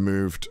 And so I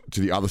moved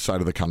to the other side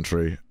of the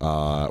country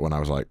when I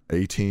was like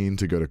 18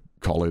 to go to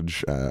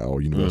college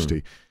or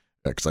university,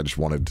 because I just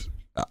wanted.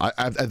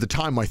 At the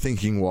time, my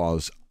thinking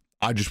was,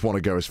 I just want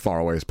to go as far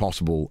away as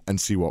possible and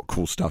see what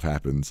cool stuff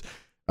happens.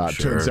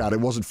 Turns out it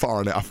wasn't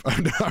far enough.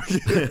 And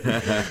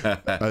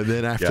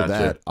then after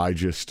that, I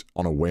just,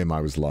 on a whim,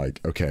 I was like,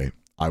 okay,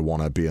 I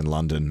want to be in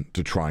London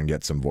to try and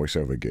get some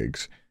voiceover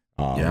gigs.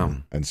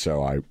 And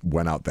so I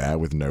went out there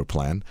with no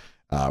plan.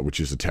 Which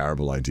is a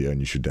terrible idea, and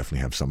you should definitely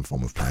have some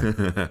form of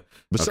plan.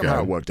 But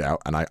somehow it worked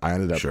out, and I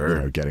ended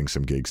up getting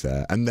some gigs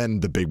there. And then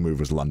the big move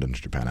was London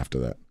to Japan after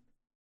that.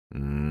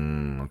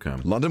 Okay.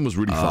 London was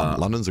really fun.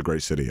 London's a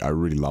great city. I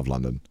really love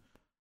London.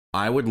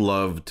 I would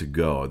love to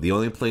go. The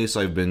only place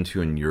I've been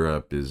to in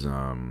Europe is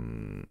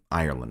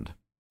Ireland.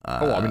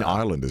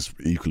 Ireland is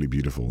equally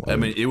beautiful. I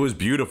mean, it was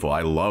beautiful.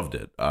 I loved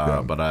it.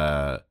 But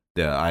I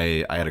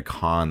had a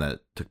con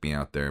that took me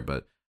out there,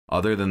 but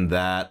other than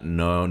that,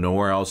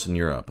 nowhere else in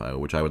Europe,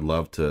 which I would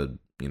love to,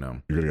 You're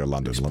gonna go to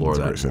London. Explore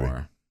London's that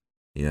more.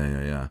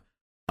 Yeah.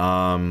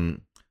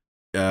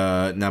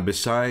 Now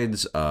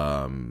besides,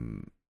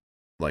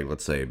 like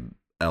let's say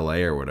LA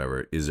or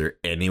whatever, is there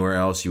anywhere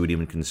else you would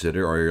even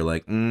consider, or you're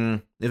like, if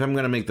I'm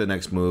gonna make the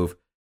next move,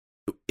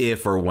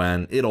 if or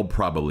when, it'll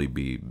probably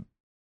be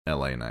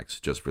LA next,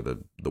 just for the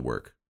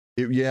work.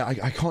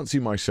 I can't see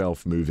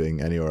myself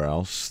moving anywhere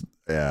else.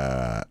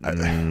 I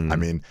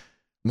mean.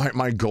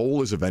 My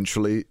goal is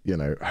eventually,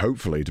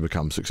 hopefully to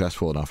become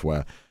successful enough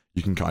where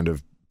you can kind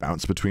of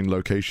bounce between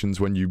locations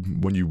when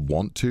you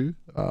want to.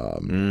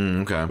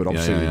 Okay. But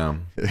obviously,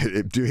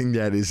 doing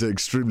that is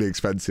extremely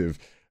expensive,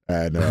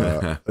 and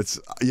it's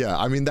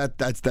I mean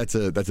that's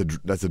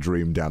a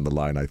dream down the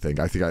line. I think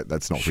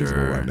that's not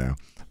feasible right now.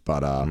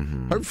 But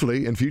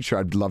hopefully in future,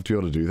 I'd love to be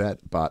able to do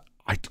that. But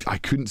I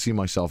couldn't see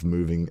myself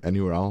moving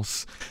anywhere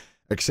else.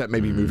 Except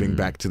maybe moving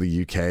back to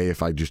the UK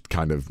if I just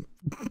kind of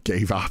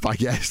gave up, I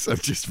guess. I'm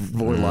just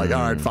more like,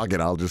 all right, fuck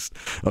it, I'll just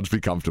be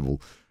comfortable.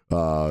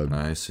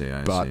 I see.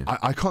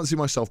 I can't see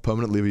myself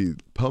permanently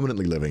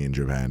living in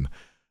Japan.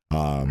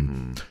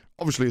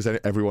 Obviously, as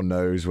everyone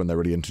knows, when they're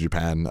really into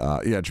Japan,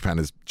 Japan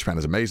is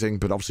amazing,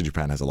 but obviously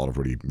Japan has a lot of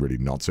really, really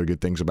not so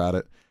good things about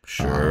it.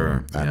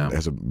 Sure. And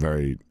has a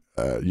very,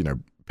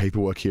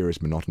 paperwork here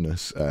is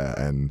monotonous,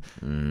 and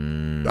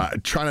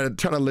trying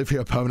to live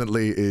here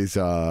permanently is.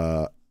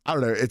 I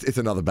don't know. It's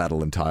another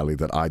battle entirely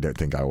that I don't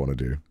think I want to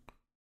do.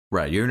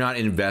 Right, you're not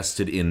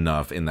invested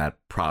enough in that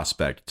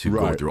prospect to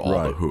go through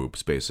all the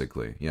hoops,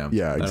 basically. Yeah,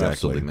 yeah, exactly. That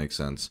absolutely makes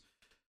sense.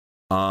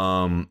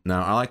 Now,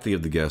 I like to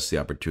give the guests the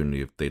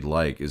opportunity if they'd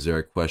like. Is there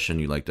a question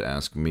you'd like to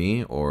ask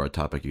me or a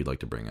topic you'd like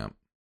to bring up?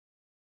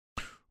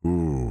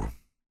 Ooh.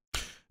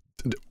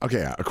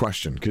 Okay, a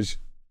question, because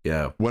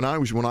when I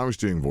was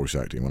doing voice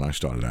acting, when I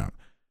started out,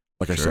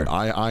 like I said,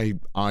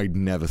 I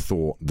never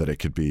thought that it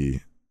could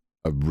be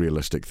a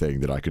realistic thing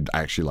that I could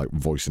actually like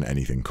voice in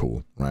anything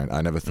cool, right?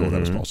 I never thought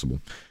that was possible.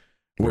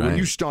 When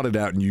you started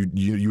out and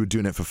you were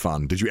doing it for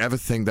fun, did you ever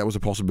think that was a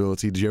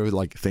possibility? Did you ever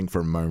like think for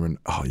a moment,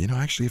 oh, you know,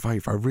 actually, if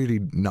I really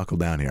knuckle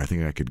down here, I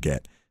think I could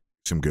get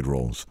some good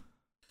roles?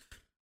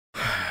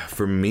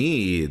 For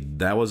me,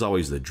 that was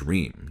always the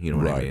dream. You know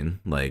what I mean?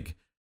 Like,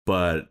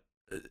 but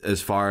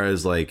as far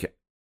as like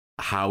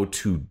how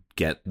to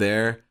get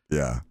there,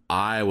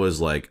 I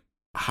was like,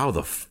 how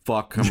the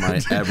fuck am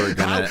I ever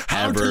gonna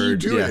how can you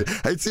do it?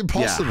 It's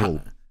impossible.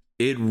 Yeah,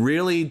 it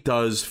really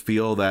does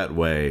feel that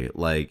way,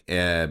 like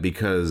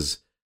because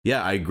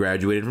I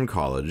graduated from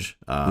college,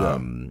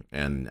 and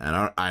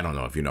I don't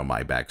know if you know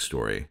my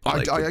backstory.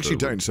 I actually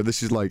don't. So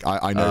this is like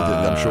I know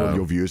that I'm sure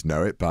your viewers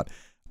know it, but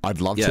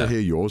I'd love to hear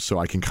yours so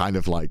I can kind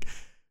of like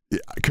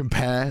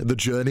compare the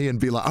journey and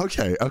be like,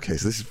 okay,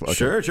 so this is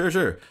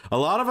Sure. A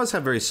lot of us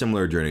have very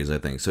similar journeys, I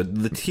think. So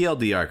the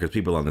TLDR, because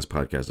people on this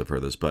podcast have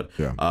heard this, but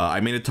I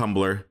made a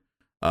Tumblr.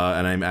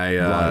 And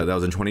that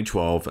was in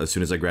 2012. As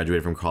soon as I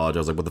graduated from college, I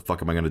was like, what the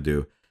fuck am I going to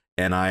do?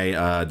 And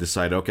I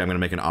decided, okay, I'm going to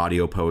make an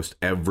audio post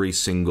every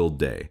single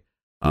day.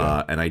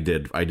 And I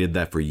did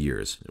that for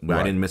years.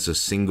 I didn't miss a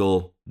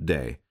single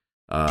day.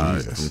 From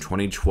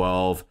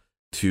 2012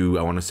 to,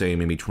 I want to say,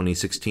 maybe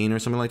 2016 or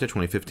something like that,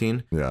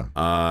 2015.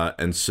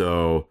 And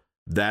so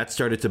that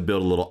started to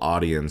build a little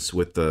audience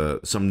with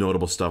some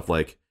notable stuff,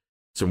 like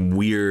some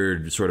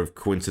weird sort of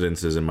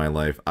coincidences in my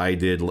life.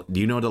 Do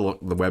you know the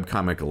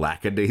webcomic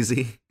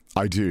Lackadaisy?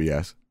 I do,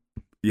 yes.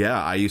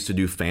 Yeah, I used to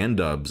do fan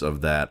dubs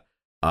of that.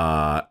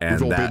 And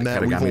We've all been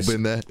there. We've all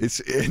been there.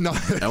 It's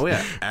oh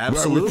yeah,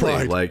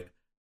 absolutely. Like,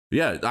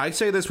 yeah, I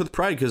say this with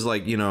pride because,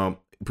 like, you know,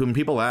 when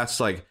people ask,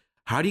 like,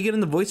 how do you get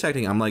into voice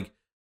acting? I'm like,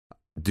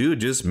 dude,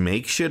 just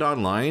make shit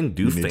online,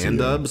 do fan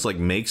dubs, like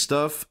make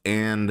stuff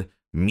and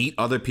meet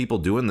other people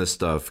doing this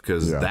stuff,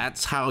 because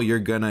that's how you're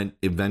gonna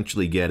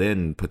eventually get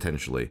in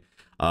potentially.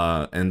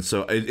 And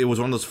so it was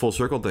one of those full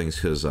circle things,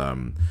 because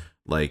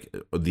like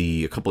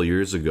a couple of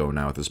years ago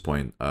now at this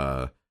point,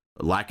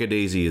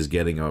 Lackadaisy is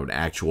getting an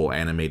actual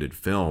animated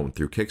film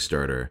through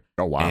Kickstarter.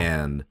 Oh wow.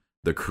 And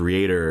the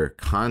creator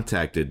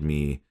contacted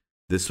me,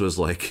 this was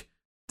like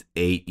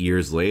 8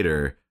 years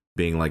later,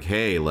 being like,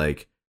 hey,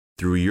 like,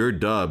 through your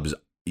dubs,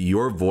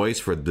 your voice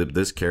for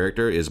this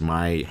character is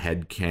my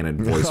headcanon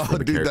voice for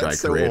the character I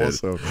created.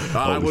 So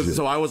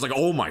awesome. I was like,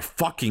 oh my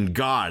fucking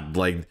god!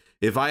 Like,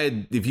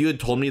 if you had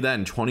told me that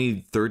in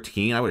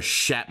 2013, I would have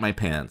shat my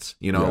pants.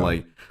 You know,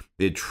 like,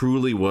 it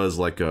truly was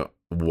like a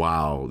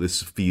wow.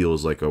 This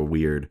feels like a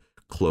weird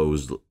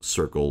closed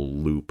circle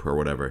loop or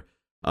whatever.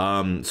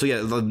 So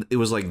yeah, it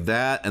was like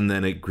that, and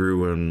then it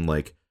grew in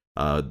like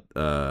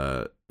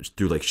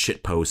through like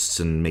shit posts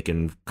and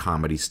making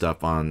comedy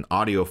stuff on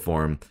audio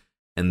form.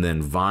 And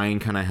then Vine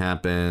kind of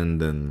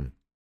happened, and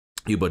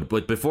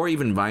but before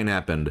even Vine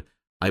happened,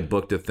 I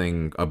booked a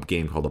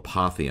game called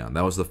Apotheon.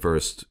 That was the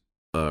first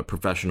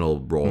professional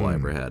role I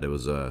ever had. It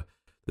was this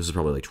is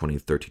probably like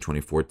 2013,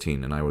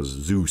 2014, and I was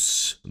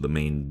Zeus, the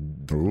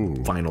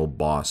main final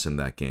boss in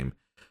that game.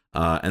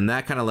 And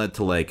that kind of led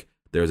to, like,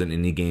 there's an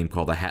indie game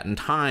called A Hat in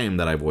Time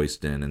that I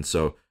voiced in, and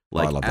so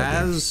like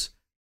as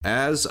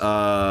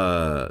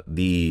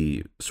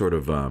the sort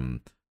of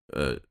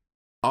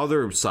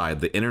other side,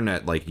 the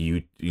internet, like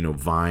you know,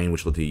 Vine,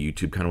 which led to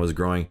YouTube, kind of was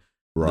growing.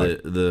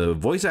 Right. The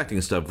voice acting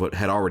stuff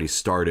had already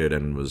started,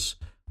 and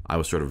I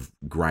was sort of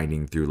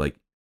grinding through like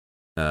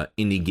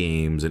indie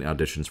games and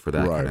auditions for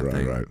that kind of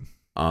thing. Right.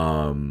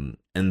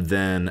 And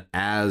then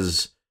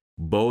as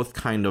both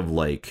kind of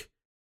like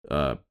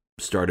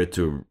started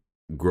to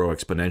grow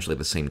exponentially at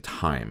the same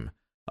time,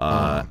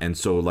 and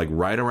so like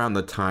right around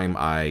the time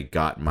I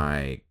got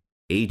my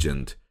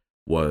agent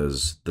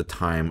was the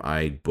time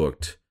I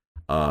booked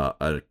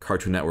a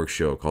Cartoon Network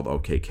show called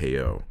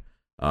OKKO.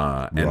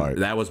 And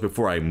that was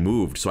before I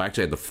moved, so I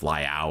actually had to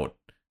fly out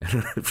and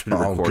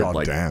record. God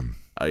like, damn.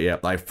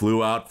 I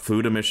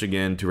flew to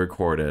Michigan to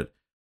record it,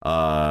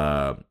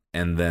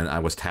 and then I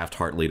was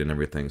Taft-Hart lead and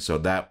everything. So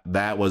that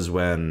was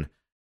when,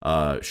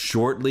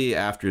 shortly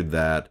after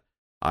that,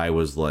 I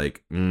was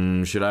like,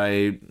 should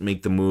I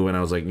make the move? And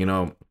I was like, you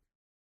know,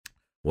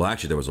 well,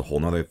 actually, there was a whole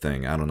nother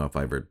thing. I don't know if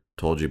I ever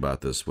told you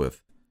about this.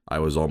 I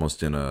was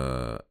almost in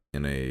a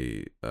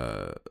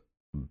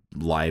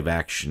live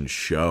action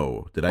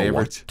show. Did I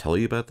ever tell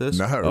you about this?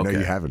 No, okay. No,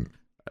 you haven't.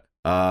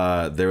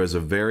 There was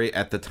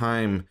at the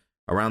time,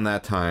 around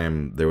that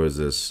time, there was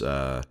this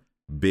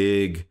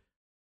big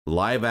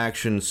live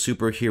action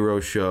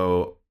superhero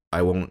show.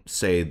 I won't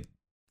say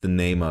the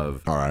name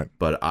of. All right.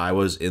 But I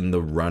was in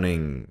the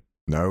running.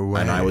 No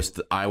way. And I was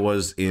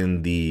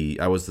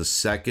the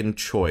second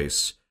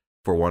choice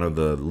for one of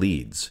the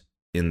leads.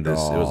 in this.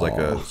 It was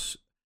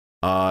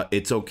like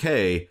it's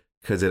okay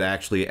because it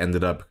actually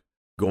ended up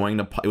going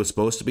to. It was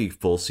supposed to be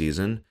full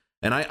season,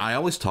 and I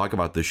always talk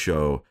about this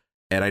show,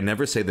 and I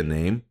never say the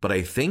name, but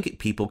I think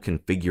people can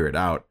figure it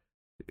out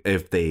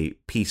if they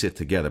piece it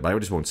together. But I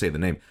just won't say the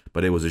name.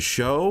 But it was a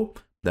show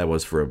that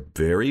was for a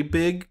very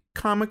big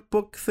comic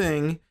book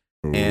thing,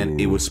 and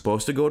it was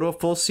supposed to go to a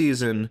full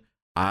season.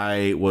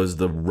 I was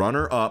the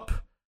runner-up.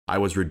 I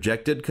was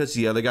rejected because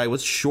the other guy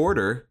was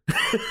shorter.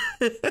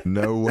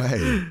 No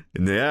way.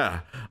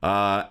 Yeah.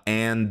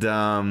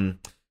 And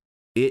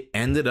it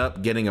ended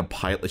up getting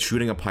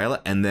shooting a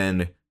pilot, and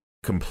then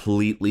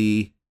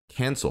completely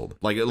canceled.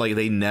 Like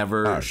they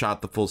never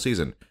shot the full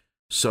season.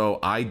 So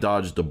I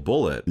dodged a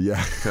bullet.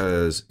 Yeah.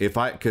 Because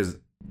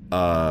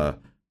the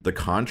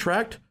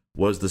contract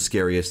was the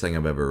scariest thing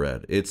I've ever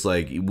read. It's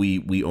like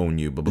we own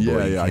you, blah blah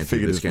blah. Yeah, I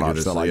figured as much.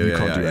 That you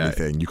can't do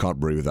anything. You can't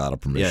breathe without a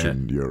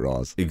permission. Yeah. You're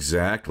ours.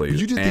 Exactly.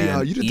 You did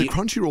the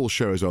Crunchyroll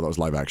show as well. That was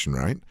live action,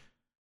 right?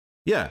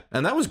 Yeah,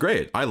 and that was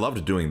great. I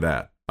loved doing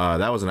that.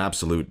 That was an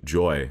absolute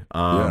joy.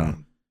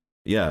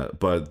 Yeah,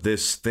 but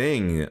this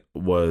thing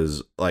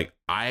was like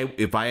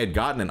if I had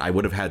gotten it, I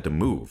would have had to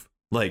move.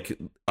 Like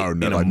in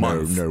a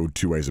month. No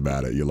two ways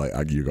about it. You're like,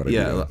 you got to.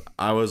 Yeah,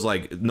 I was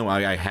like, no,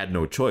 I had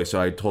no choice.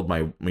 So I told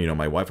my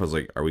wife, I was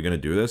like, are we gonna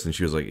do this? And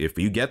she was like, if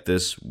you get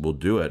this, we'll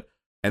do it.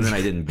 And then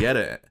I didn't get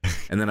it.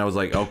 And then I was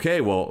like, okay,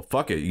 well,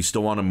 fuck it. You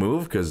still want to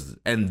move?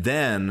 And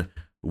then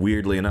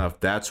weirdly enough,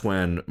 that's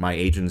when my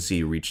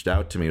agency reached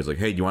out to me. It was like,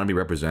 hey, do you want to be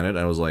represented? And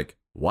I was like,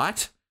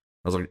 what?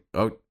 I was like,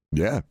 oh,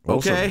 yeah,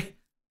 awesome. Okay,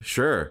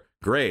 sure,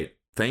 great,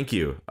 thank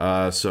you.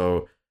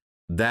 So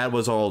that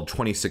was all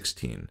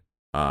 2016.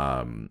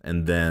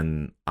 And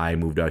then I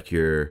moved out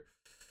here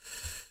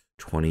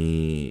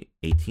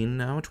 2018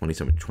 now,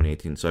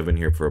 2018. So I've been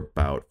here for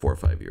about 4 or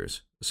 5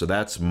 years. So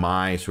that's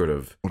my sort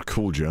of what a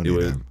cool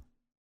journey.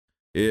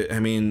 I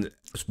mean,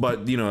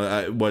 but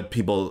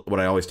what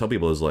I always tell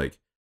people is like,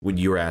 when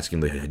you were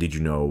asking, like, did you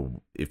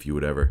know if you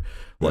would ever,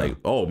 like,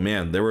 oh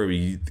man, there were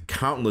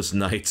countless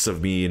nights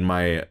of me in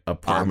my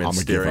apartment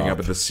staring up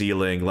at the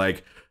ceiling,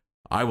 like,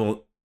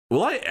 will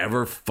I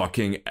ever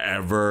fucking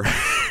ever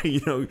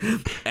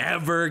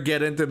ever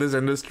get into this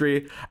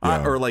industry?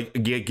 Or like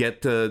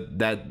get to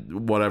that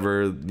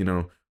whatever,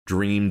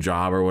 dream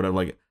job or whatever.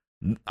 Like,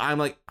 I'm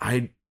like,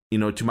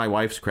 to my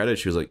wife's credit,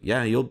 she was like,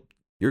 yeah,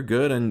 you're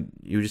good, and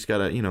you just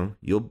gotta,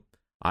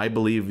 I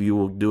believe you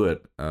will do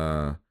it.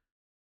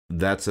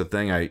 That's the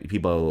thing.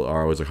 People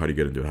are always like, how do you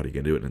get into it? How do you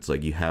get into it? And it's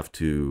like, you have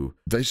to.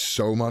 There's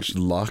so much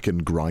luck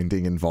and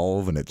grinding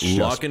involved, and it's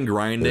luck and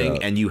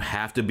grinding, and you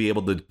have to be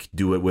able to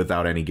do it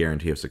without any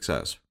guarantee of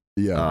success.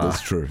 Yeah,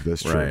 that's true.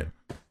 That's true. Right.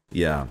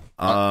 Yeah.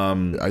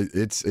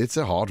 It's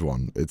a hard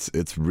one.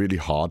 It's really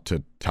hard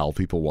to tell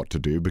people what to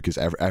do because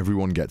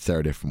everyone gets there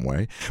a different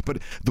way. But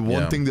the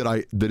one thing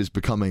that is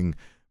becoming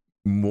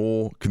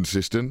more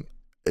consistent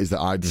is that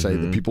I'd say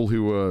the people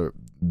who are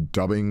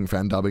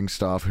fan dubbing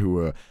stuff, who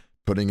are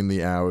putting in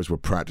the hours, we're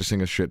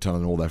practicing a shit ton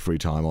in all their free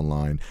time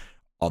online,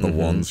 are the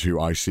ones who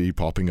I see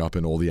popping up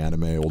in all the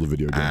anime, all the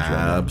video games.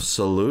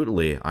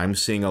 Absolutely. I'm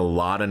seeing a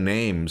lot of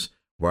names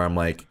where I'm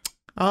like,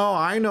 oh,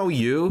 I know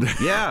you.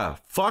 Yeah,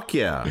 fuck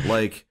yeah.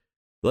 Like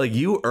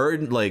you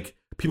earned, like,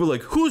 people are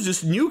like, who's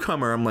this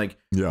newcomer? I'm like,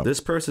 this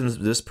person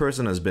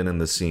has been in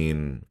the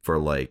scene for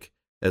like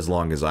as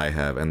long as I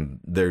have, and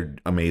they're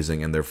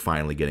amazing, and they're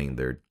finally getting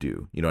their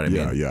due. You know what I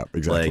mean? Yeah,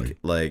 exactly.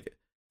 Like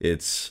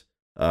it's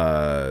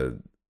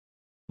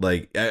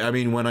like, I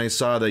mean, when I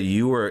saw that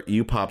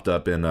you popped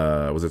up in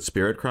was it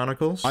Spirit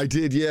Chronicles? I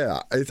did,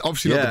 yeah. It's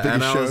obviously not the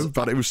biggest show,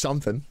 but it was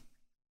something.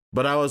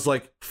 But I was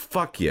like,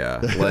 fuck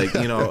yeah. Like,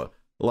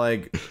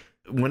 like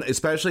when,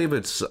 especially if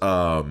it's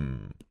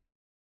and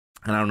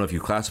I don't know if you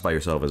classify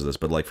yourself as this,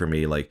 but like for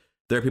me, like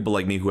there are people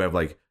like me who have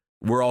like,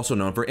 we're also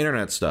known for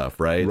internet stuff,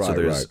 right? So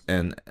there's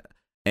and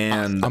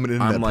I'm an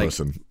internet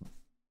person.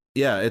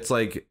 Yeah, it's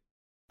like,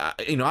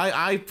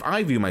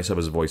 I view myself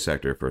as a voice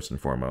actor first and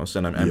foremost,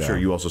 and I'm sure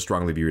you also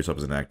strongly view yourself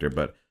as an actor.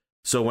 But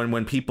so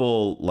when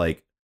people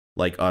like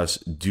us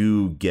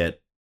do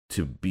get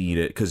to be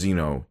it, because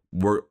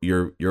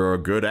you're a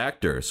good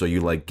actor, so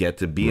you like get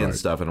to be in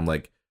stuff, and I'm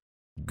like,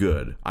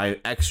 good. I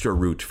extra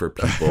root for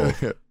people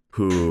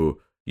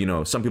who.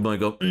 Some people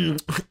go,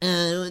 who's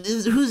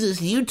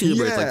this YouTuber?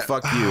 Yeah. It's like,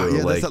 fuck you.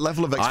 Yeah, like, there's that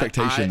level of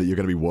expectation that you're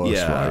going to be worse,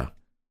 right?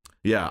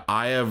 Yeah,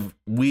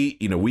 we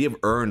have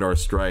earned our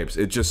stripes.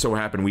 It just so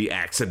happened we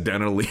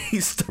accidentally,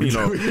 we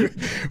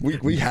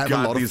have a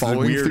lot of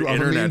following weird through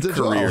internet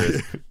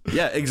careers. Well.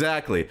 Yeah,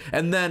 exactly.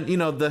 And then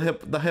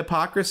the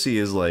hypocrisy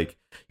is like,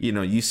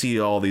 you see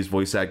all these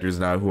voice actors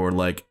now who are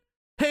like,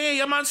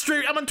 hey, I'm on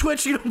stream, I'm on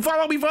Twitch,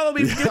 follow me. I'm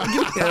like,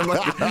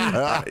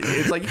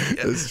 it's like,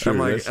 true, I'm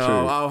like,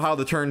 oh, how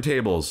the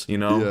turntables,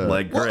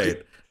 like,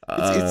 great.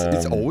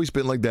 It's always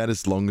been like that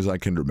as long as I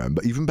can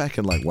remember. Even back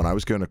in like when I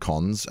was going to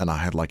cons and I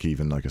had like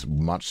even like a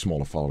much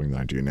smaller following than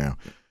I do now.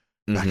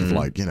 Back of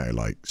like,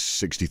 like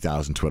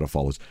 60,000 Twitter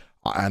followers.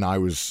 And I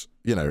was,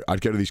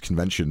 I'd go to these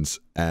conventions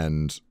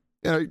and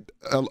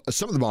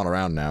some of them aren't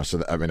around now, so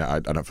that, I mean, I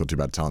don't feel too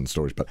bad telling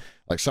stories, but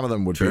like some of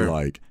them would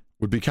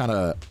be kind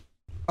of,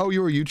 oh,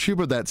 you're a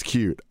YouTuber, that's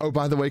cute. Oh,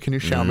 by the way, can you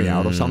shout me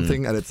out or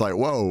something? And it's like,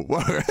 whoa,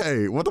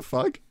 hey, what the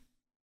fuck?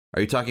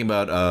 Are you talking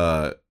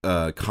about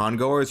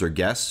congoers or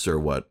guests or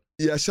what?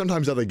 Yeah,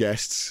 sometimes other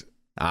guests.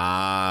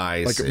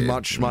 I like see.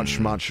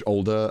 much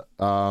older.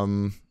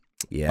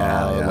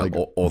 Like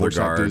older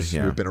guard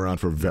who've been around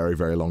for a very,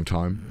 very long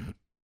time.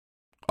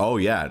 Oh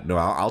yeah, no,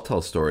 I'll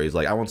tell stories.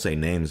 Like I won't say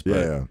names,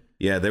 but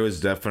yeah, there was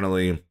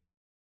definitely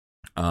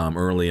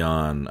early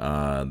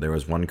on. There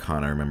was one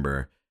con I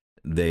remember.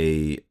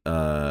 They,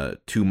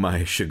 to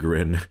my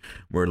chagrin,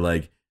 were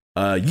like,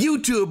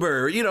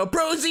 YouTuber,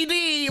 Pro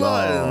CD,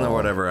 or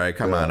whatever. I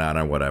come on out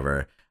or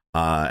whatever.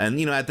 And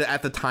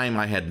at the time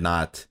I had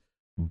not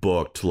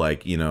booked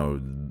like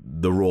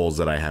the roles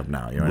that I have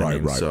now. You know what I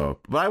mean? Right. So,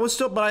 but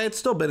I had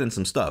still been in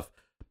some stuff.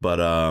 But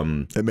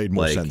it made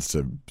more sense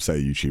to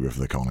say YouTuber for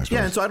the con, I suppose.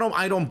 Yeah, and so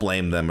I don't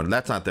blame them, and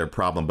that's not their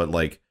problem. But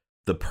like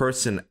the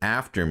person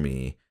after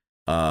me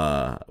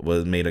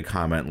made a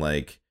comment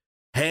like,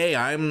 hey,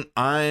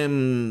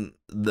 I'm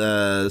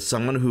the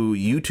someone who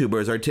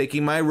YouTubers are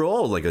taking my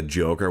role, like a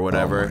joke or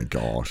whatever. Oh my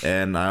gosh.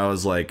 And I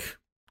was like,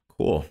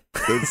 cool.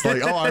 It's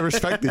like, oh, I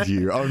respected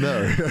you. Oh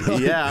no.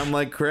 Yeah, I'm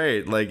like,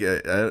 great. Like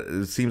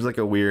it seems like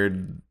a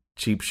weird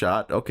cheap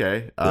shot.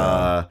 Okay.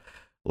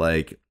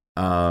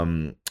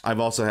 I've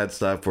also had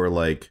stuff where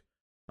like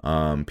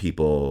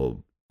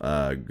people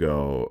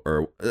go,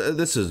 or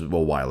this is a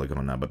while ago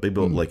now, but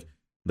people like,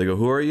 they go,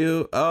 who are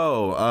you?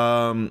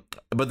 Oh,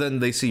 but then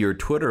they see your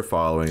Twitter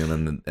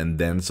following, and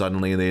then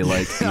suddenly they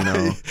like,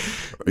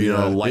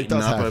 lighten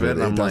up a bit.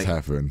 And I'm like,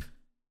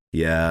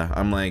 yeah,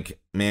 I'm like,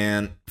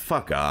 man,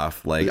 fuck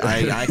off. Like,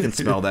 I can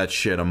smell that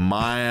shit a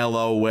mile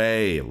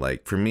away.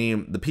 Like, for me,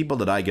 the people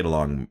that I get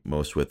along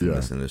most with in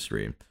this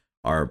industry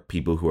are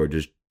people who are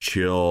just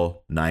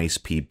chill, nice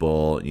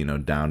people,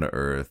 down to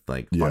earth,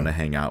 like fun to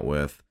hang out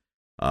with.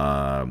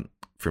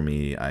 For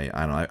me, I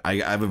don't know. I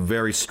have a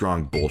very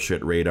strong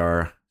bullshit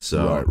radar,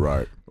 so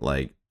right.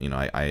 Like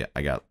I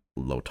got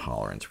low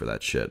tolerance for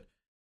that shit.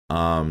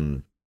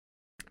 And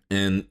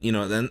and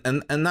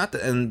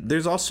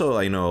there's also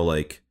I know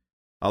like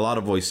a lot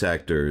of voice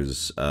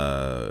actors.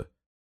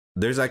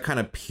 There's that kind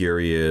of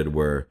period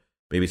where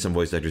maybe some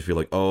voice actors feel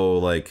like, oh,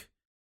 like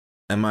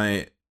am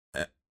I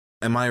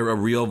a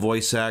real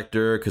voice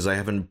actor because I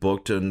haven't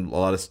booked in a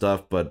lot of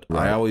stuff? But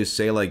I always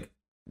say like,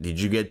 did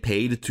you get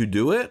paid to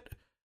do it?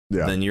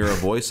 Yeah. Then you're a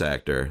voice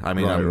actor. I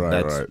mean,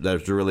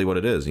 that's really what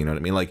it is. You know what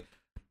I mean? Like,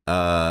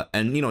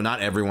 and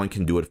not everyone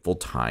can do it full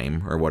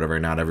time or whatever.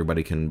 Not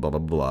everybody can blah blah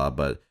blah.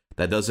 But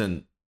that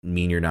doesn't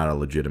mean you're not a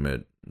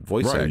legitimate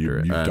voice actor.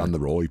 You've done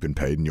the role. You've been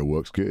paid, and your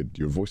work's good.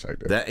 You're a voice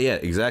actor.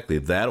 Exactly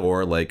that.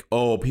 Or like,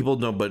 oh, people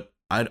know, but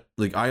I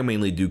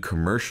mainly do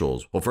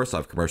commercials. Well, first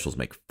off, commercials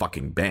make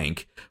fucking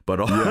bank. But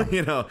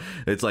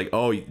it's like,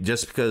 oh,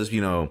 just because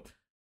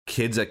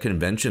kids at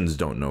conventions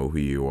don't know who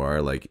you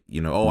are, like I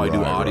do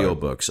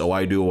audiobooks,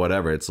 I do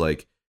whatever. It's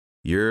like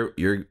you're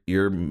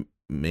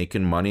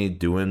making money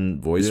doing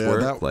voice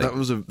work. That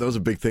was a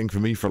big thing for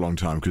me for a long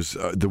time, because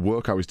the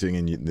work I was doing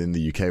in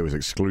the UK was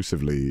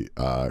exclusively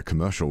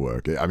commercial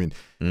work. I mean,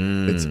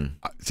 it's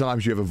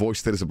sometimes you have a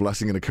voice that is a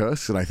blessing and a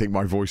curse, and I think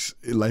my voice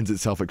lends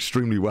itself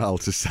extremely well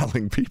to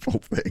selling people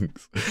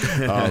things,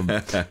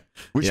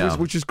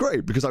 which is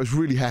great, because I was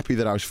really happy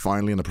that I was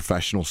finally in a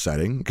professional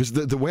setting. Because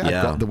the way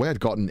I'd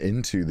gotten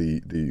into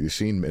the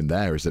scene in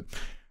there is that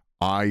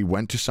I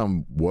went to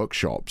some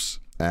workshops.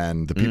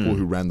 And the people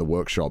who ran the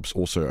workshops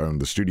also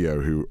owned the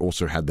studio, who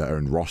also had their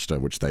own roster,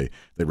 which they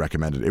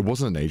recommended. It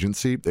wasn't an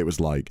agency. It was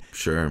like,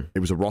 it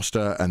was a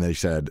roster. And they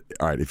said,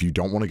 all right, if you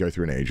don't want to go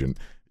through an agent,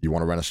 you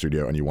want to run a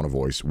studio and you want a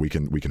voice, we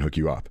can hook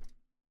you up.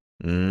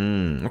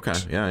 Okay.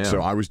 Yeah.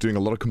 So I was doing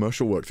a lot of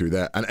commercial work through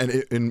there. And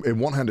in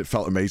one hand, it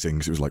felt amazing,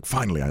 because it was like,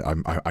 finally,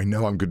 I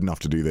know I'm good enough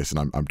to do this,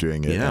 and I'm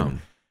doing it. Yeah. And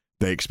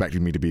they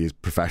expected me to be as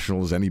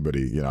professional as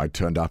anybody. I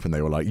turned up and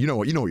they were like, you know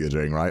what you're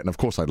doing, right? And of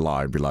course I'd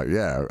lie and be like,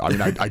 yeah. I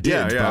mean, I did.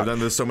 I've done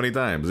this so many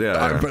times.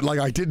 Yeah. But like,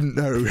 I didn't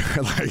know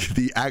like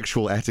the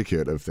actual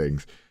etiquette of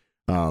things.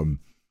 And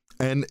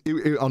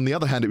on the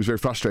other hand, it was very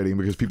frustrating,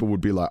 because people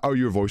would be like, oh,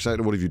 you're a voice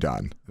actor, what have you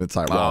done? And it's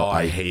like, well,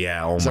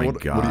 my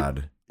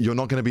God. You're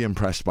not going to be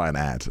impressed by an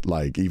ad.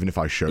 Like, even if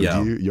I showed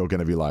you, you're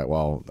going to be like,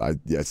 well,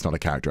 it's not a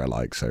character I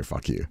like, so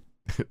fuck you.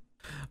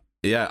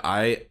 Yeah,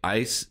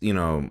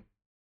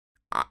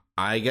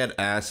 I get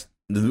asked,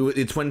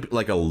 it's when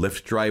like a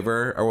Lyft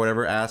driver or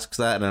whatever asks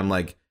that, and I'm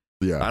like,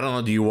 I don't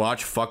know, do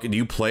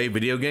you play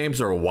video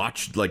games or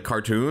watch like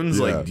cartoons?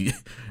 Like,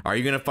 are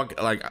you gonna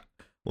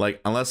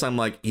like unless I'm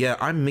like, yeah,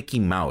 I'm Mickey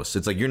Mouse,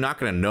 it's like, you're not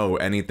gonna know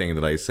anything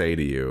that I say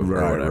to you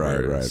or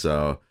whatever. Right.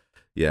 So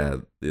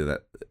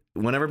that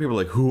whenever people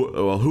are like,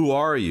 who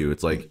are you?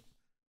 It's like,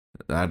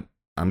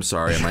 I'm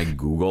sorry, am I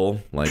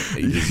Google? Like,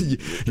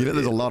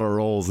 there's a lot of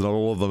roles, and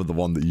all of them are the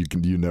one that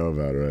you know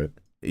about, right?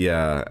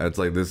 Yeah, it's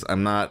like this.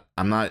 I'm not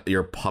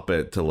your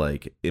puppet to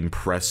like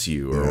impress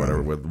you or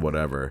whatever with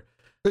whatever.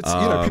 It's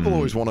people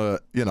always want to.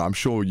 I'm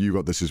sure you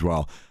got this as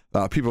well.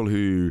 People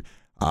who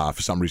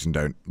for some reason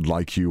don't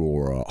like you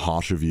or are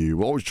harsh of you,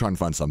 will always try and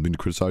find something to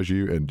criticize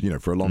you. And,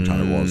 for a long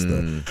time it was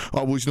the,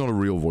 oh, well, he's not a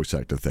real voice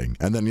actor thing.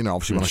 And then,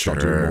 obviously when I start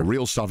doing more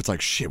real stuff, it's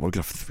like, shit, we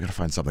gotta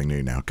find something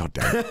new now. God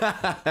damn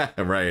it.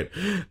 Right.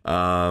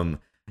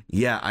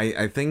 Yeah,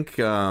 I think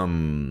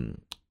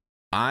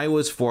I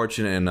was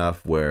fortunate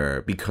enough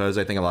where, because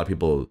I think a lot of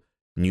people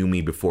knew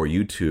me before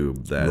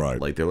YouTube, that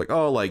like they're like,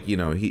 oh, like,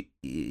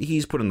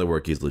 he's put in the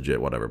work, he's legit,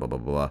 whatever, blah blah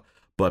blah.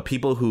 But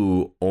people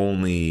who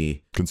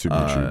only consumed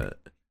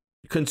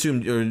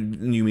or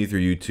knew me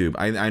through YouTube,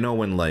 I know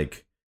when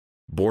like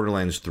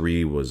Borderlands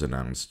 3 was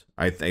announced,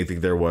 I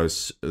think there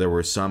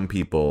were some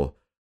people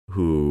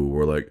who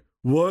were like,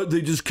 what,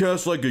 they just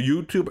cast like a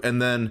YouTube,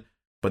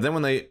 but then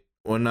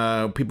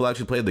when people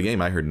actually played the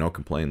game, I heard no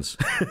complaints.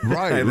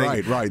 Right.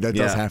 That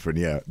does happen.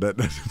 Yeah.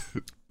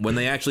 When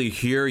they actually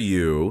hear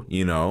you,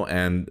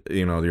 and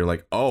you're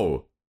like,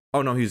 oh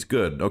no, he's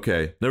good.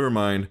 Okay, never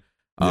mind.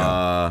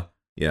 Yeah.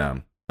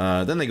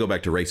 Then they go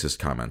back to racist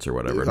comments or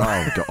whatever.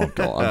 Oh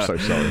god, I'm so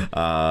sorry.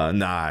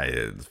 Nah,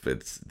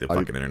 it's the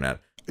fucking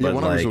internet. Yeah,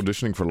 when I was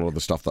auditioning for a lot of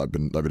the stuff that I've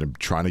been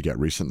trying to get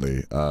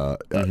recently, I,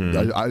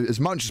 as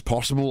much as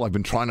possible, I've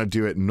been trying to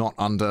do it not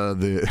under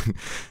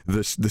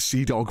the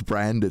Sea Dog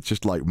brand. It's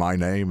just like my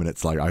name, and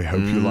it's like, I hope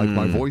you like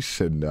my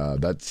voice, and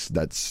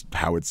that's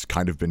how it's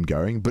kind of been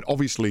going. But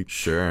obviously,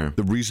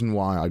 the reason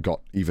why I got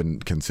even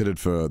considered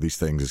for these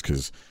things is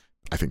because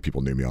I think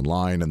people knew me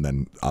online, and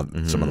then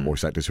some of the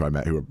voice actors who I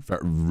met who were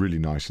really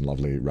nice and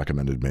lovely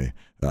recommended me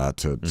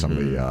to some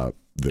of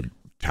the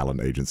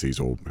talent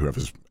agencies or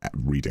whoever's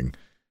reading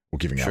or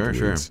giving out the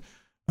reads.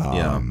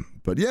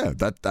 But yeah,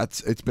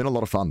 it's been a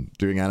lot of fun.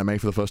 Doing anime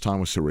for the first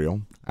time was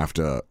surreal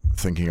after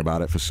thinking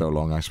about it for so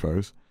long, I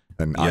suppose,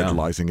 and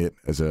idolizing it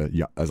as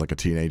like a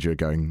teenager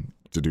going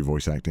to do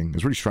voice acting.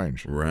 It's really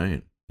strange.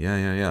 Right.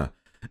 Yeah.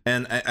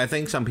 And I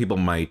think some people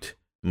might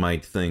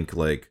think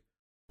like,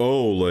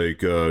 oh,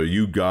 like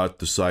you got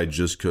the side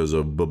just because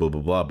of blah blah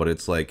blah blah, but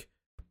it's like,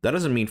 that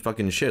doesn't mean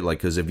fucking shit. Like,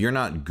 because if you're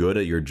not good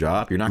at your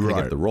job, you're not gonna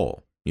get the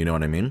role. You know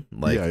what I mean?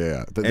 Like,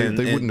 yeah. They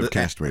wouldn't have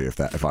cast me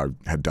if I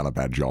had done a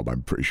bad job,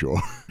 I'm pretty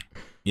sure.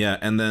 Yeah,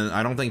 and then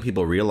I don't think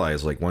people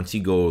realize, like, once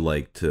you go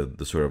like to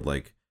the sort of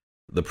like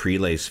the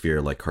prelay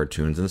sphere, like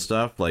cartoons and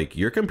stuff, like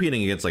you're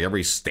competing against like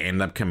every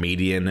stand-up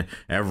comedian,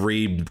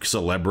 every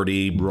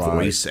celebrity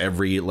voice,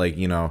 every like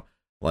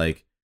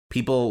like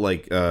people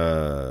like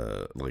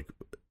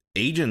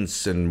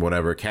agents and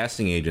whatever,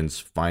 casting agents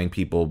find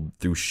people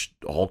through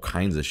all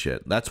kinds of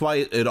shit. That's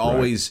why it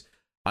always.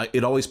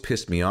 It always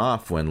pissed me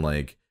off when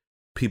like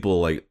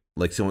people like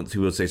someone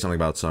who would say something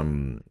about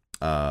some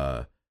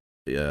like,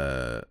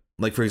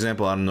 for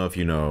example, I don't know if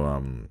you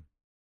know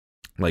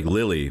like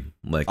Lily,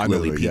 like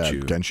Lily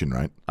Pichu, Genshin,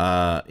 right?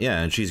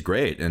 And she's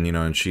great, and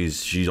and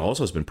she's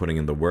also been putting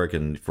in the work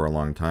and for a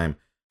long time,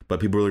 but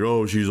people are like,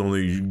 oh, she's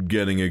only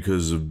getting it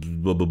because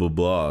of blah blah blah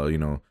blah,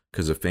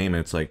 because of fame.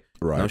 And it's like,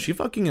 no, she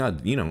fucking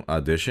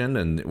auditioned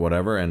and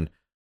whatever, and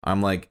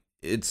I'm like,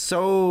 it's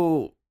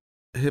so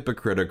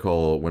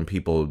hypocritical when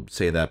people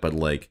say that, but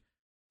like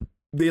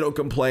they don't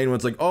complain when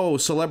it's like, oh,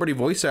 celebrity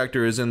voice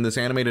actor is in this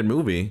animated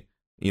movie,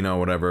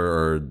 whatever,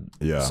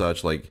 or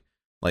such. Like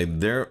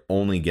they're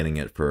only getting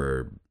it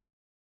for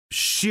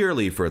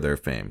sheerly for their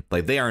fame.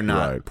 Like they are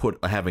not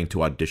having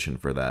to audition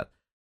for that.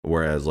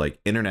 Whereas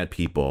like internet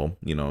people,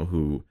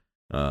 who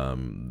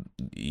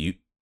you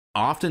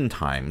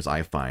oftentimes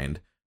I find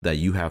that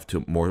you have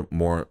to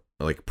more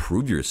like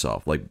prove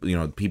yourself. Like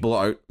people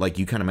are like,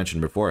 you kind of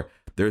mentioned before,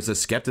 there's a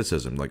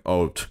skepticism, like,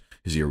 oh,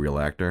 is he a real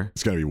actor?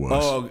 It's gonna be worse.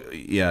 Oh,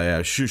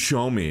 yeah.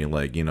 Show me,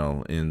 like,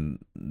 in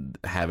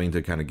having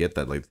to kind of get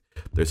that, like,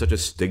 there's such a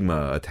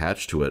stigma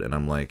attached to it, and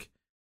I'm like,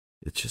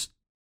 it's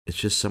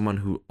just someone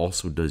who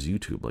also does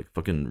YouTube. Like,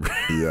 fucking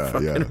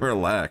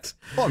relax.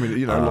 Well, I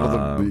mean, a lot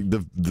of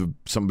the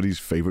somebody's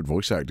favorite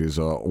voice actors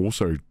are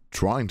also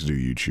trying to do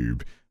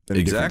YouTube.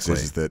 The difference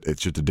is that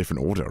it's just a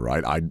different order,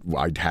 right? I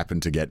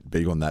happen to get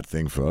big on that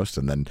thing first,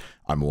 and then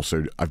I've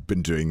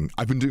been doing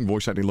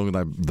voice acting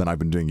longer than I've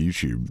been doing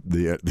YouTube.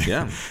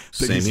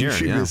 Same here.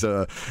 YouTube is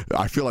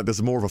I feel like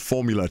there's more of a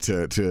formula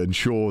to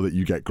ensure that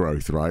you get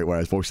growth, right?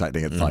 Whereas voice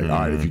acting, it's like, all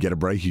right, if you get a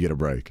break, you get a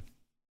break.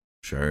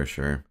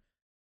 Sure.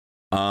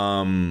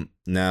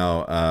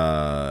 Now,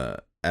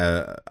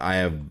 I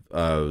have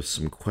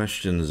some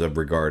questions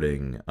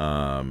regarding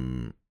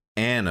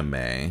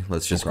anime.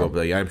 Let's just go.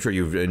 I'm sure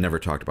you've never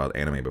talked about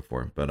anime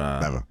before, but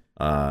never.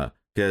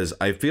 Because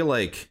I feel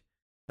like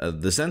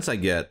the sense I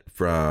get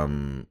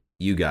from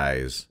you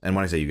guys, and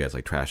when I say you guys,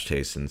 like Trash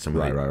Taste and some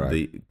of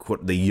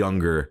the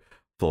younger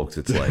folks,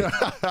 it's like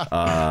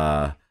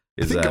I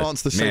think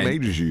Gaunt's the same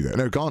age as you.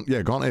 No,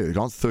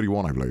 Gaunt's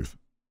 31, I believe.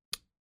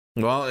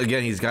 Well,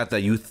 again, he's got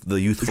that youthful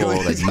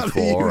aura.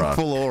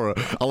 Youthful aura.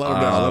 I'll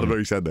let him know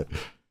you said that.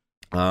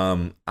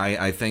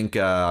 I think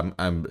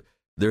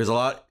there's a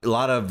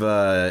lot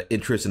of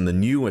interest in the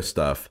newest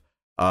stuff,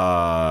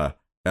 and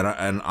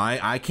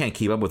I can't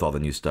keep up with all the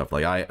new stuff.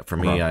 Like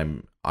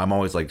I'm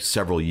always like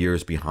several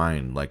years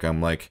behind. Like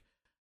I'm like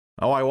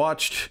oh, I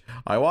watched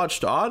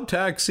Odd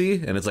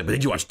Taxi, and it's like, but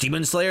did you watch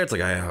Demon Slayer? It's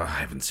like I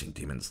haven't seen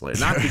Demon Slayer,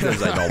 not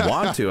because I don't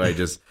want to. I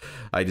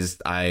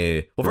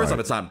well, first off,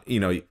 it's not, you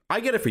know, I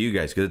get it for you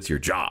guys because it's your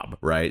job,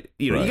 right?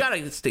 You know, you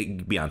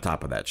gotta be on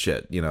top of that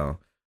shit, you know.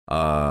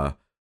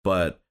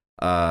 But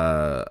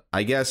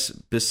I guess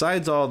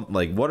besides all,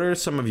 like, what are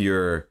some of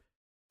your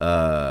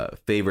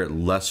favorite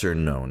lesser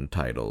known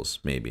titles,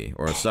 maybe,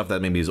 or stuff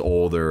that maybe is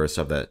older, or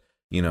stuff that,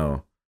 you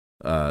know,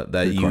 that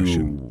Good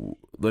question.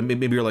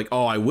 maybe you're like,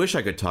 oh, I wish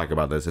I could talk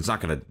about this. It's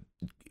not gonna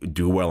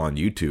do well on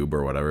YouTube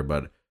or whatever,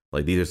 but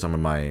like these are some of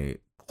my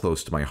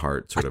close to my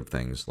heart sort of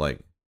things. Like,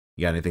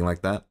 you got anything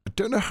like that? I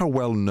don't know how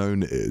well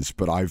known it is,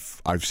 but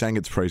I've sang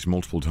its praise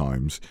multiple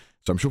times,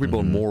 so I'm sure people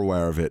are more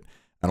aware of it,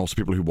 and also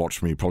people who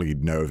watch me probably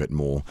know of it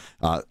more.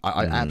 I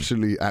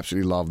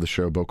absolutely love the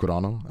show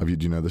Bokurano. Do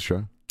you know the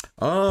show?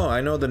 Oh,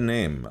 I know the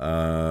name.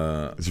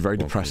 It's a very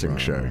depressing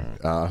show.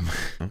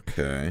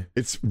 Okay.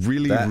 It's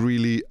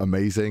really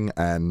amazing,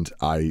 and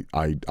I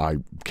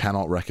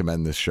cannot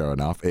recommend this show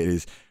enough. It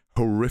is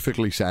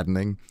horrifically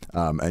saddening,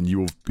 and you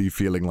will be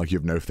feeling like you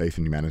have no faith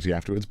in humanity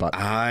afterwards. But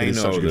I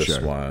know this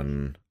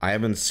one. I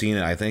haven't seen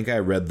it. I think I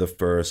read the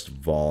first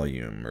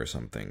volume or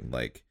something,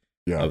 like,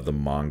 of the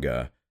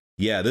manga.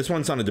 Yeah, this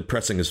one sounded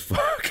depressing as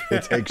fuck.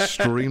 It's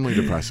extremely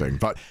depressing,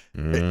 but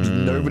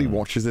nobody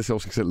watches this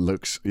also because it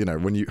looks, you know,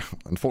 when you,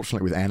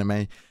 unfortunately with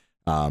anime,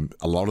 a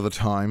lot of the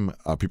time,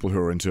 people who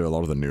are into a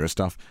lot of the newer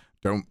stuff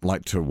don't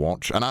like to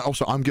watch, and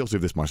I'm guilty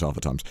of this myself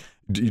at times.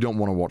 You don't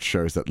want to watch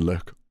shows that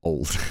look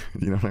old.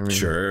 You know what I mean?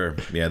 Sure.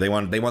 Yeah, they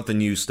want the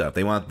new stuff.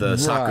 They want the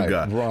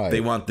Sakuga. Right.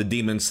 They want the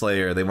Demon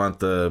Slayer. They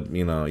want the,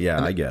 you know,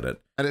 I get it.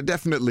 And it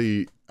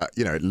definitely,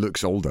 you know, it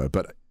looks older,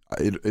 but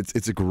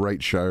it's a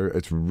great show.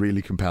 It's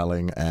really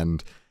compelling,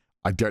 and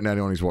I don't know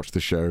anyone who's watched the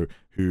show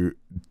who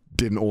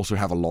didn't also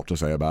have a lot to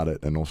say about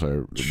it and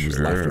also was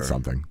left with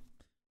something.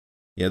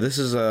 Yeah, this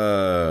is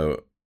this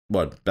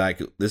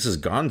is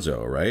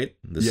Gonzo, right?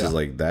 This is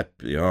like that.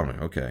 Oh,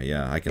 okay,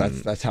 yeah, I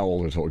can. That's how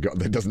old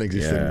it doesn't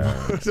exist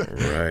anymore.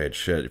 Right,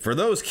 shit. For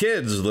those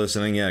kids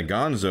listening,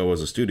 Gonzo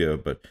was a studio,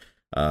 but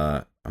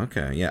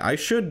okay, yeah, I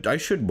should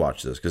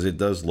watch this because it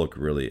does look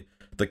really.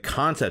 The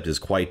concept is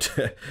quite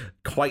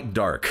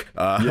dark.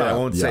 I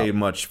won't say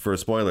much for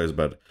spoilers,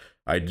 but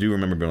I do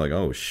remember being like,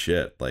 oh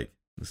shit, like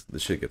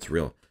this shit gets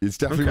real. It's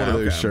definitely one of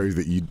those shows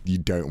that you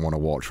don't want to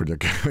watch when you're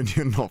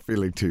not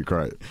feeling too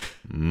great.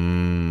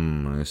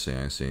 I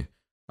see.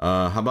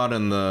 How about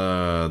in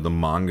the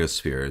manga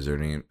sphere? Is there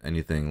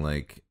anything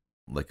like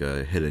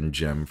a hidden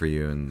gem for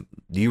you? And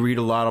do you read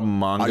a lot of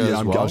manga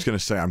as well? I was going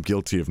to say I'm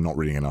guilty of not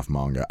reading enough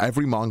manga.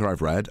 Every manga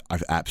I've read,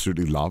 I've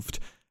absolutely loved.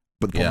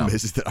 But the problem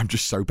is that I'm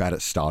just so bad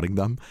at starting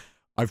them.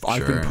 I've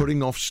been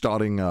putting off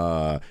starting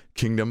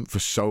Kingdom for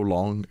so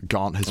long.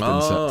 Gaunt has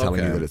been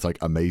telling me that it's like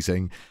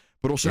amazing.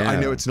 But also I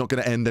know it's not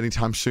going to end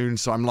anytime soon,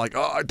 so I'm like,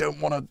 I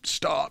don't want to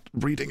start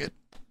reading it.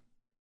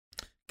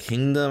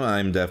 Kingdom,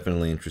 I'm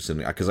definitely interested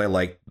in because I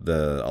like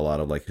a lot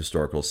of like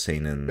historical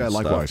seinen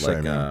likewise,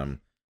 stuff.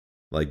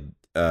 Like,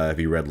 have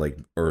you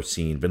read or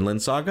seen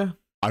Vinland Saga?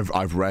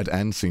 I've read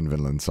and seen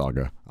Vinland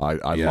Saga. I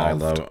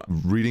love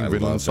reading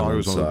Vinland Saga.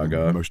 Was one of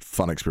the most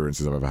fun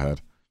experiences I've ever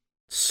had.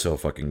 So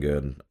fucking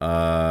good.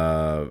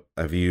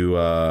 Have you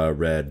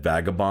read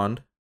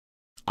Vagabond?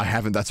 I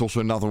haven't. That's also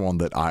another one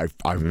that I've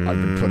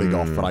been putting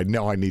off, but I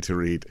know I need to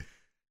read.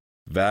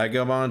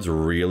 Vagabond's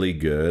really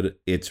good.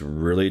 It's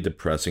really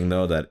depressing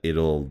though that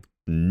it'll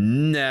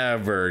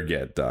never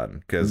get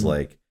done because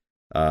I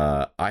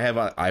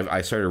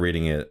started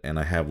reading it and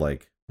I have I'm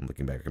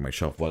looking back at my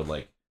shelf,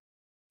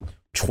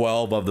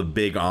 12 of the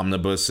big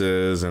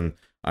omnibuses, and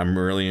I'm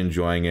really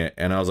enjoying it.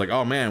 And I was like,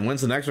 oh man, when's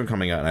the next one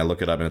coming out? And I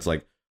look it up and it's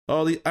like,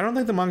 I don't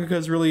think the mangaka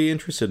is really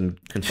interested in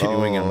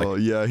continuing. I'm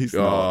like, yeah, he's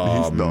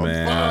not. He's not,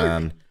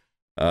 man.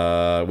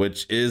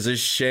 Which is a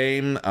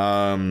shame.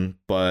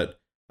 But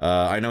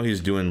I know he's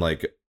doing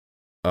what's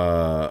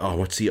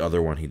the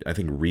other one? I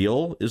think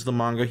Real is the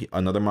manga.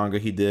 Another manga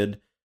he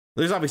did.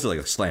 There's obviously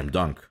like a Slam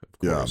Dunk, of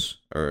course.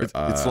 Yeah. Or it's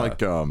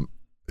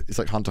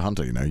like Hunter x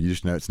Hunter. You know, you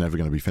just know it's never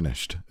going to be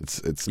finished.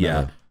 It's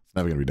never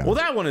going to be done. Well,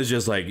 that one is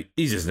just like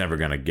he's just never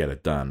going to get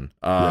it done.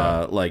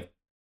 But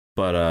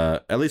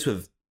at least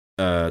with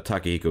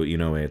Takehiko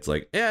Inoue, it's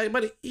like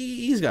but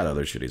he's got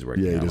other shit he's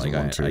working on.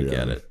 I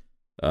get it.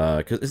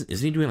 Because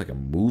isn't he doing like a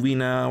movie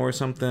now or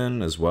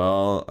something as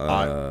well?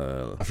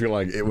 I feel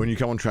like when you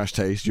come on Trash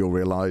Taste, you'll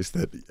realize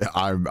that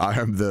I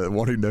am the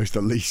one who knows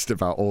the least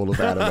about all of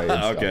anime.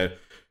 Okay. Stuff.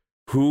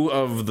 Who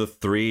of the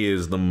three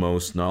is the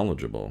most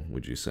knowledgeable,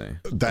 would you say?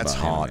 That's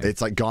hard. Anime?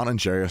 It's like Gaunt and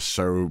Jay are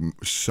so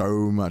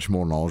much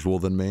more knowledgeable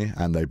than me,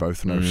 and they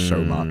both know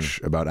so much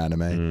about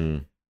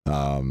anime.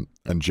 And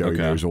Joey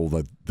knows all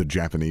the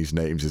Japanese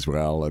names as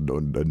well, and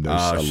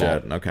knows a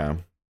lot. Okay.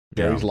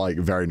 Joey's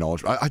very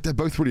knowledgeable. They're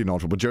both really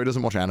knowledgeable, but Joey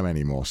doesn't watch anime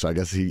anymore, so I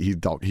guess he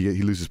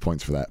loses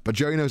points for that. But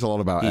Joey knows a lot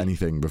about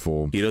anything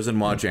before. He doesn't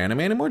watch anime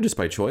anymore just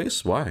by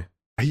choice? Why?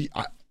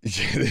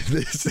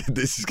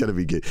 This is going to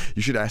be good.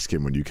 You should ask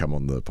him when you come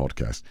on the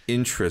podcast.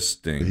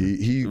 Interesting.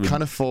 He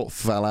kind of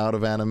fell out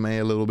of anime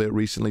a little bit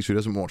recently, so he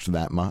doesn't watch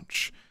that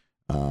much.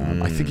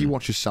 I think he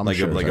watches some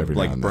shows every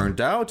now and burnt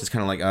then. out. It's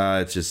kind of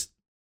like it's just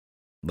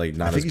like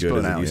not as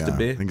good as it used to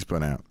be. I think he's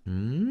burnt out.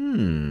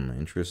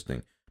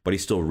 Interesting. But he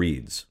still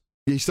reads.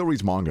 Yeah, he still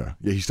reads manga.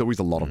 Yeah, he still reads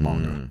a lot of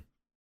manga.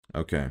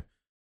 Okay.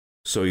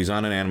 So he's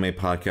on an anime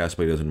podcast,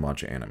 but he doesn't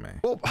watch anime.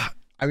 Well,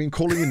 I mean,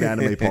 calling it an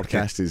anime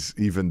podcast is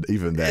even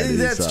then.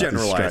 That's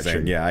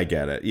generalizing. Yeah, I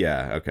get it.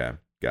 Yeah, okay.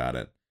 Got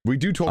it. We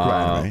do talk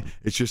about anime.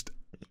 It's just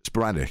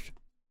sporadic.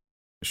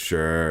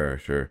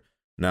 Sure.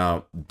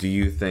 Now, do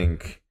you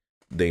think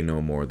they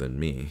know more than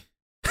me?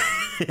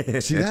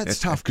 See, that's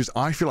tough because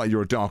I feel like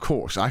you're a dark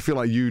horse. I feel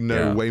like you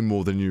know way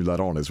more than you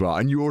let on as well,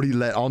 and you already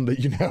let on that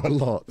you know a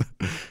lot.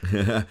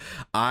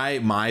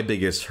 My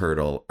biggest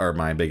hurdle or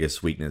my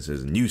biggest weakness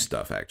is new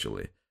stuff.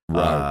 Actually,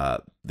 right?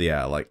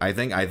 Like I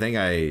think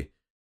I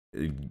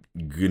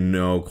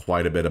know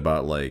quite a bit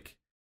about like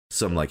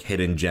some like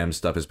hidden gem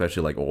stuff,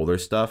 especially like older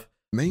stuff.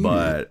 Maybe.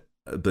 But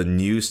the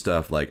new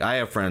stuff, like I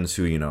have friends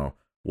who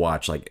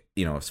watch like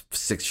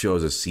 6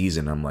 shows a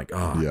season. I'm like,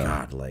 oh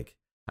god, like.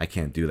 I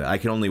can't do that. I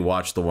can only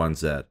watch the ones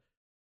that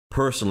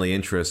personally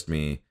interest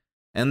me,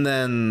 and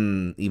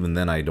then even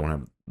then I don't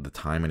have the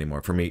time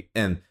anymore for me.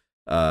 And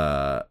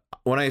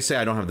when I say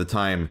I don't have the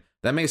time,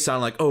 that may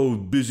sound like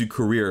busy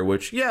career,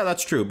 which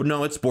that's true, but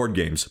no, it's board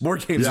games.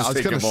 Board games. Yeah, I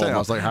was gonna say, I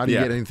was like, how do you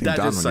get anything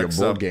done when you're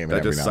board gaming?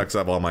 That just sucks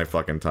up all my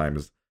fucking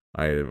time.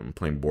 I'm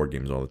playing board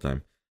games all the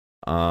time.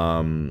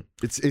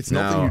 It's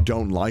not that you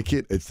don't like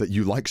it; it's that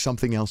you like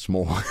something else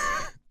more.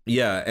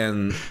 Yeah,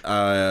 and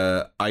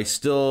I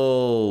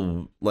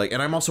still like,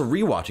 and I'm also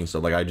rewatching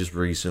stuff. Like I just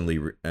recently,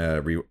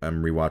 I'm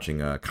rewatching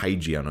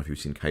Kaiji. I don't know if you've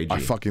seen Kaiji. I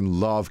fucking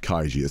love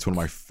Kaiji. It's one of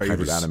my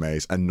favorite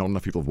animes, and not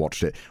enough people have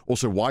watched it.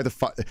 Also, why the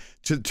fuck?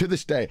 To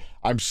this day,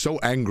 I'm so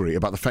angry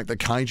about the fact that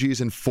Kaiji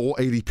is in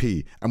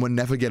 480p, and we're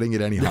never getting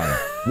it any higher.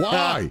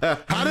 Why?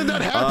 How did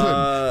that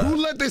happen? Who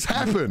let this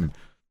happen?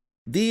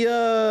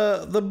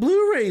 The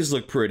Blu-rays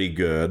look pretty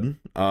good.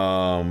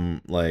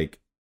 Like.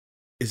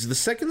 Is the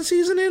second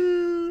season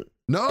in?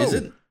 No, is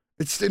it?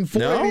 It's in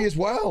 480 as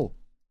well.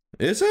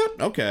 Is it?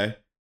 Okay.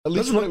 At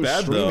least when it was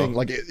streaming,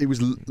 like it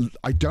was.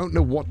 I don't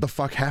know what the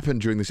fuck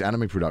happened during this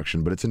anime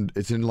production, but it's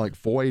in like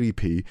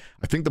 480p.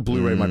 I think the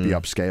Blu-ray might be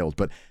upscaled,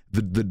 but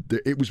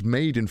the it was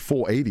made in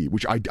 480,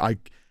 which I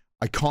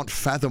can't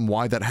fathom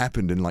why that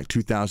happened in like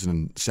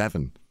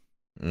 2007.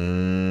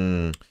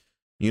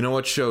 You know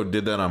what show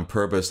did that on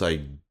purpose?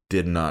 I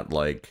did not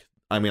like.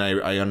 I mean,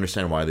 I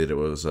understand why they did it.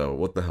 Was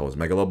what the hell was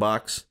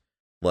Megalobox?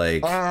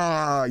 Like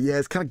yeah,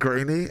 it's kind of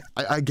grainy.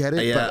 I get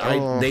it. Yeah,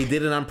 but, they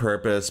did it on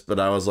purpose, but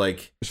I was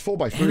like, it's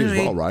 4:3 as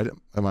well, right?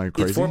 Am I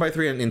crazy? It's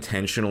 4:3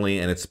 intentionally,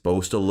 and it's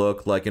supposed to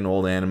look like an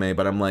old anime,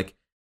 but I'm like,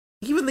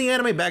 even the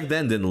anime back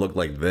then didn't look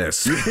like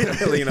this.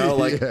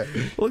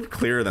 It looked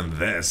clearer than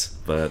this.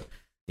 But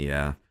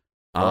yeah,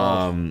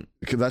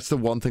 that's the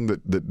one thing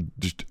that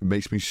just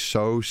makes me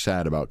so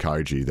sad about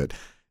Kaiji, that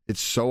it's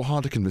so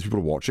hard to convince people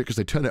to watch it because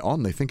they turn it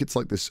on, they think it's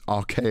like this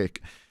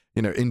archaic.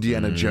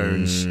 Indiana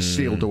Jones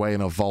sealed away in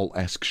a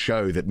vault-esque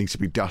show that needs to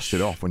be dusted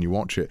off when you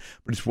watch it.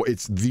 But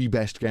it's the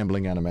best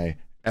gambling anime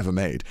ever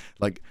made.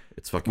 Like,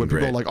 it's fucking when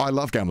great. people are like, I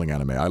love gambling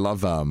anime. I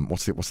love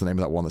what's the name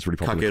of that one that's really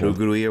popular?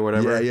 Kakeruguri or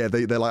whatever. Yeah.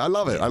 They're like, I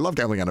love it. I love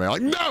gambling anime. I'm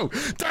like, no,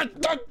 that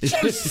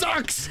show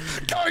sucks.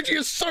 Kaiji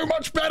is so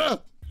much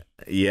better.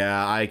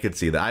 Yeah, I could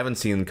see that. I haven't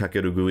seen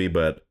Kakeruguri,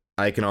 but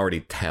I can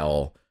already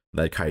tell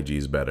that Kaiji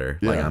is better.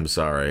 Yeah. Like, I'm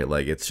sorry.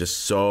 Like, it's just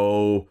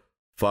so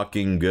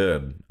fucking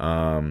good.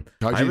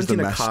 Kaiji is the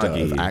master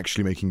of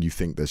actually making you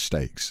think there's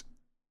stakes.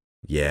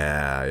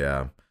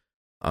 Yeah.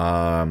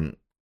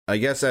 I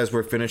guess as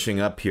we're finishing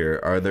up here,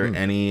 are there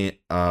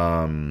any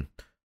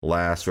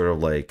last sort of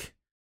like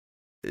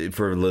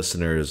for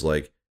listeners,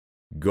 like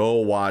go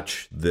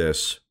watch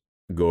this,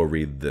 go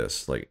read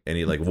this, like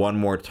any like one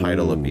more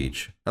title of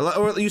each?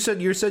 Or you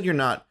said you're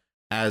not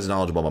as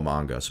knowledgeable about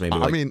manga, so maybe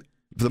I mean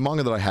the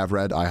manga that I have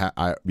read,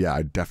 I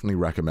definitely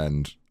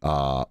recommend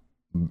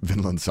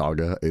Vinland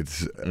Saga.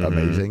 It's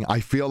amazing. I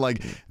feel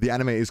like the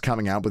anime is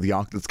coming out, but the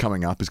arc that's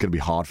coming up is going to be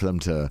hard for them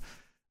to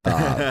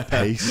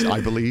pace,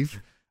 I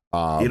believe.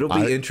 It'll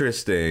be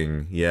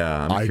interesting.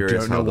 Yeah, I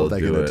don't know what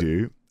they're going to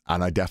do,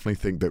 and I definitely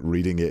think that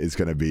reading it is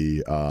going to be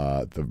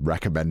the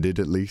recommended,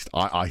 at least.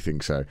 I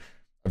think so.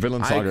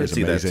 Vinland Saga is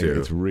amazing.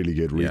 It's really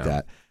good. Read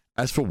that.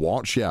 As for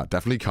watch,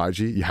 definitely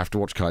Kaiji. You have to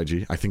watch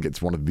Kaiji. I think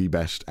it's one of the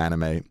best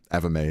anime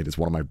ever made. It's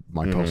one of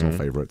my personal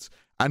favorites.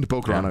 And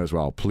Boku Hano as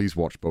well. Please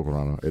watch Boku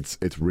Hano.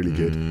 It's really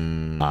good.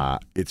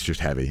 It's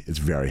just heavy. It's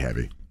very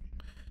heavy.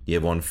 You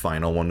have one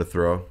final one to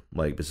throw,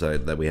 like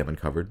beside that we haven't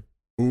covered?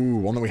 Ooh,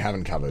 one that we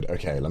haven't covered.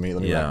 Okay, let me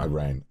rack my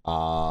brain.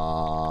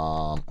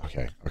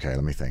 Okay,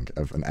 let me think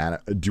of an anime.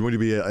 Do you want to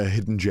be a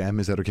hidden gem?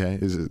 Is that okay?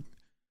 Is it?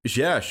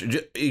 Yeah,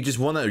 just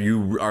one that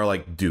you are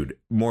like, dude,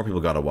 more people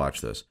got to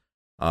watch this.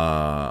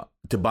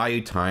 To buy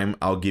you time,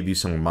 I'll give you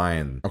some of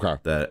mine. Okay.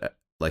 That,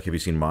 like, have you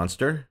seen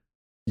Monster?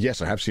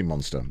 Yes, I have seen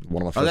Monster.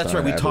 One of my first. Oh, that's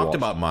right. We talked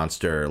about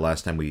Monster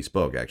last time we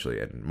spoke, actually,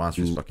 and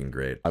Monster's fucking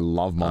great. I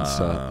love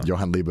Monster.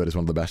 Johan Liebert is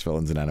one of the best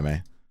villains in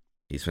anime.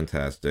 He's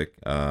fantastic.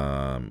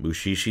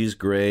 Mushishi's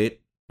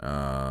great.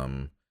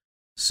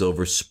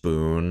 Silver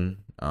Spoon.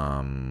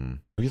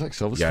 You like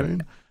Silver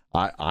Spoon?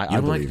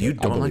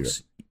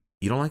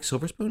 You don't like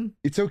Silver Spoon?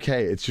 It's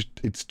okay.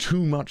 It's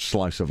too much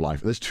slice of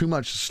life. There's too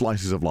much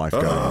slices of life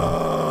going on.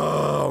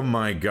 Oh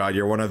my god,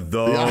 you're one of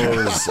those.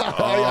 I'm so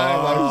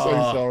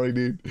sorry,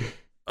 dude.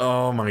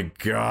 Oh my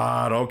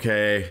god.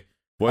 Okay.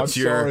 What's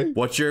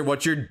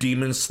your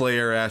Demon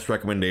Slayer ass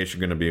recommendation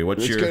gonna be?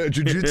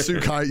 Jujutsu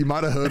Kaisen? You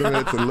might have heard of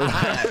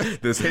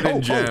it. This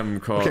hidden gem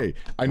called. Okay,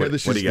 I know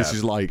this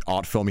is like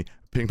art filmy.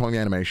 Ping Pong the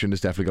Animation is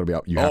definitely gonna be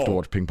out. You have to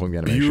watch Ping Pong the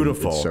Animation.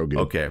 Beautiful. It's so good.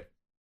 Okay.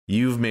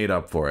 You've made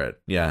up for it.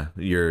 Yeah,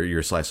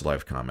 your slice of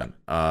life comment.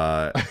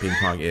 Ping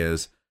Pong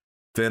is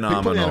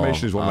phenomenal. Ping Pong the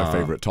Animation is one of my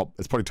favorite.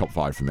 It's probably top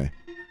 5 for me.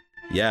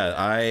 Yeah,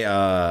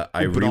 I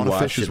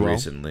rewatched it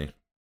recently.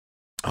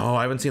 Oh,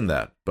 I haven't seen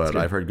that, but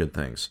I've heard good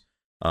things.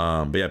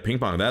 But yeah, Ping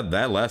Pong,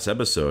 that last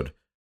episode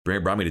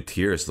brought me to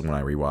tears when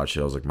I rewatched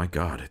it. I was like, my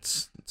god,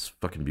 it's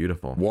fucking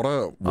beautiful. What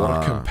a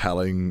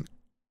compelling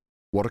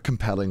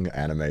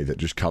anime that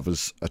just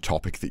covers a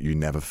topic that you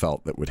never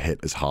felt that would hit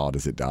as hard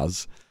as it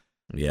does.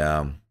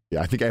 Yeah.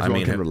 Yeah, I think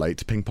everyone can relate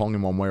to Ping Pong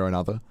in one way or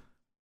another.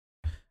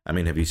 I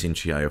mean, have you seen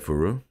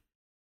Chihayafuru?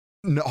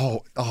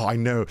 No, I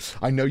know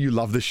you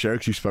love this show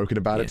because you've spoken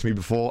about it to me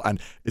before,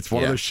 and it's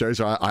one of those shows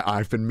where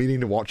I've been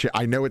meaning to watch it.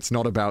 I know it's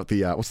not about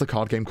the what's the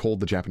card game called,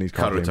 the Japanese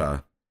card game?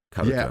 Karuta.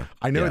 Yeah,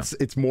 I know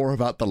it's more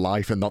about the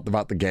life and not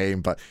about the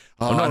game, but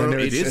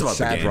it is about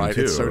sad, the game right?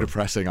 too. It's so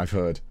depressing. I've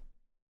heard.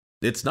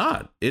 It's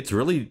not. It's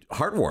really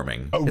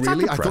heartwarming. Oh, it's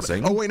really? Not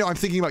depressing. Oh wait, no, I'm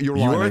thinking about Your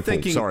Lie in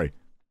April. Sorry.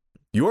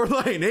 Your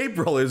Lie in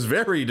April is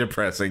very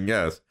depressing.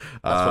 Yes,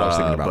 that's what I was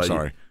thinking about.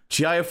 Sorry.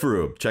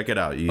 Chihayafuru, check it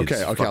out.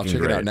 Okay, I'll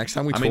check it out. Next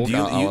time we talk,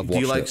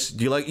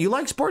 you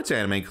like sports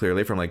anime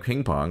clearly from like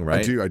Ping Pong,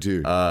 right? I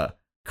do.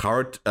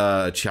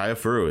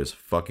 Chihayafuru is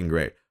fucking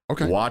great.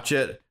 Okay, watch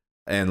it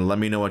and let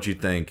me know what you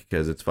think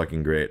because it's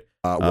fucking great.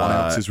 1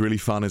 ounce is really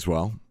fun as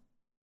well.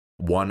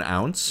 1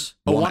 ounce?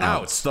 Oh, 1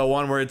 ounce. The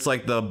one where it's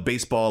like the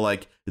baseball,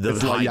 like the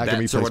high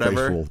bets or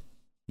whatever. Baseball.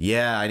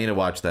 Yeah, I need to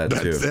watch that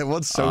too. That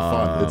one's so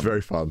fun. It's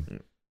very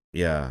fun.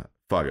 Yeah,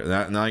 fuck it.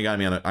 Now you got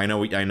me on it. I know.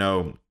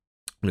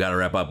 We got to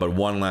wrap up, but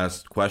one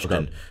last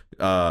question.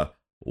 Okay.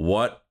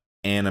 What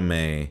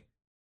anime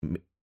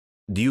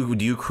do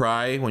you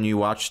cry when you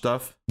watch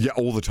stuff? Yeah,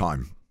 all the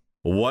time.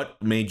 What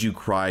made you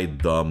cry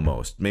the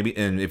most? Maybe,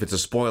 and if it's a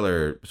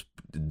spoiler,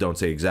 don't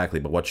say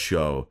exactly, but what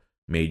show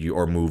made you,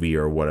 or movie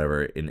or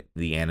whatever in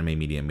the anime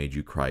medium made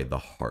you cry the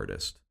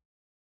hardest?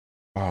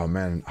 Oh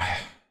man.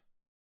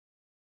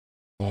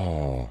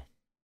 Or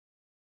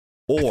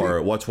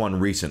what's one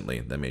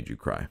recently that made you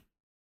cry?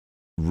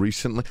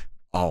 Recently?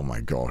 Oh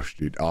my gosh,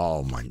 dude.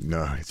 Oh my,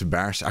 no, it's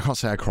embarrassing. I can't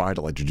say I cried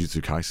at like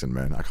Jujutsu Kaisen,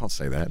 man. I can't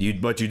say that.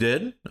 But you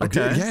did?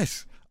 Okay. I did,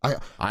 yes. I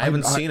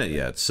haven't seen it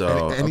yet,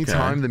 so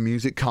anytime the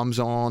music comes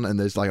on and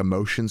there's like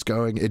emotions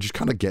going, it just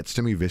kind of gets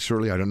to me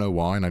viscerally. I don't know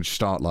why, and I just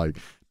start like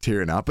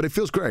tearing up. But it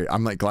feels great.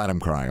 I'm like glad I'm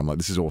crying. I'm like,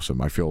 this is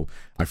awesome. I feel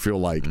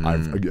like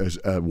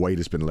a weight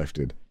has been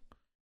lifted.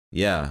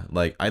 Yeah,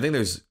 like I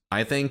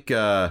think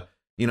I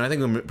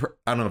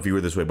don't know if you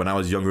were this way, but when I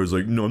was younger, I was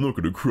like, no, I'm not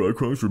going to cry.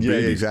 Crying's for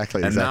babies. Yeah,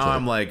 exactly. And now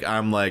I'm like,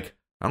 I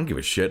don't give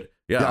a shit.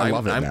 Yeah, I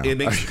love it now. It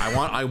makes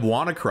I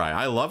want to cry.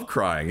 I love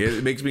crying.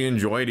 It makes me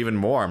enjoy it even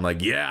more. I'm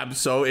like, yeah, I'm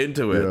so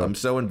into it. Yeah. I'm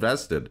so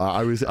invested.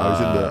 I was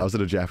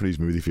at a Japanese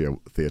movie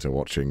theater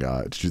watching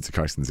Jujutsu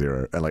Kaisen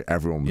 0, and like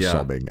everyone was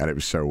sobbing, and it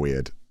was so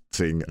weird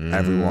seeing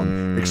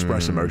everyone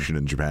express emotion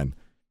in Japan.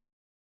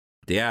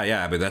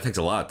 Yeah, but that takes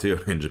a lot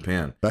too in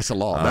Japan. That's a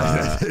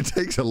lot. It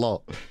takes a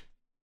lot.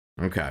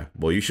 Okay,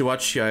 well, you should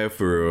watch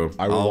Chihayafuru.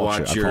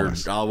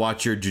 I'll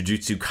watch your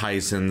Jujutsu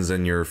Kaisens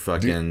and your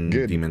fucking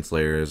Demon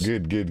Slayers.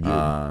 Good.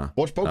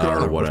 Watch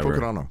Bokurano. Watch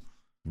Bokurano.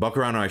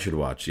 Bokurano I should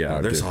watch.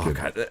 Yeah,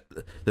 God,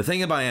 the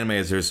thing about anime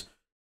is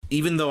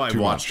even though I've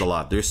watched a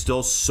lot, there's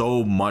still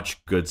so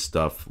much good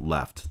stuff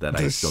left that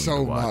I still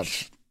need to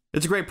watch.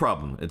 It's a great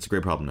problem. It's a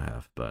great problem to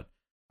have. But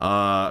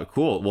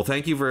cool. Well,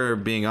 thank you for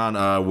being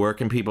on. Where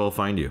can people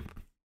find you?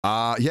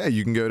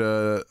 You can go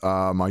to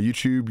my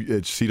YouTube,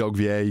 it's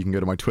CDogVA. You can go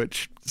to my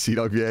Twitch,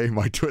 CDogVA,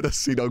 my Twitter,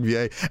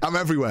 CDogVA. I'm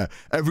everywhere,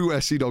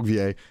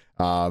 CDogVA.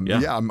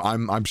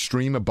 I'm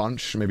stream a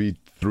bunch, maybe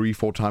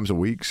 3-4 times a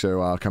week.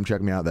 So come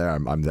check me out there.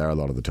 I'm there a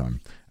lot of the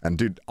time. And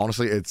dude,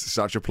 honestly, it's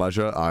such a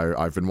pleasure.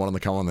 I've been wanting to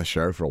come on this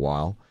show for a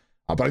while,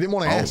 but I didn't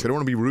want to ask. I don't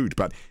want to be rude,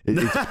 but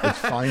it's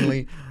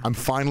finally. I'm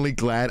finally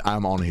glad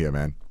I'm on here,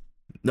 man.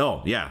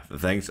 No, yeah,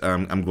 thanks.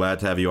 I'm glad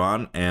to have you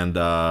on, and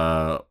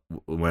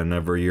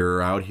whenever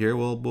you're out here,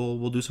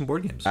 we'll do some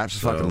board games.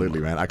 Absolutely,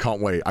 man. I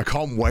can't wait. I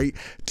can't wait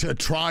to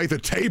try the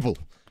table.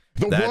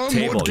 The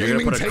Wormwood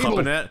Gaming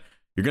table.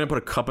 You're gonna put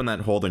a cup in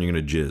that hole, then you're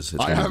gonna jizz.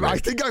 I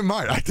think I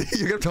might. I think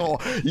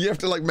you have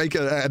to like make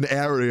an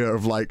area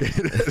of like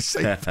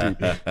safety.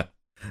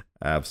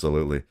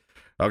 Absolutely.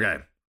 Okay.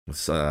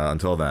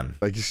 Until then.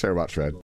 Thank you so much, Fred.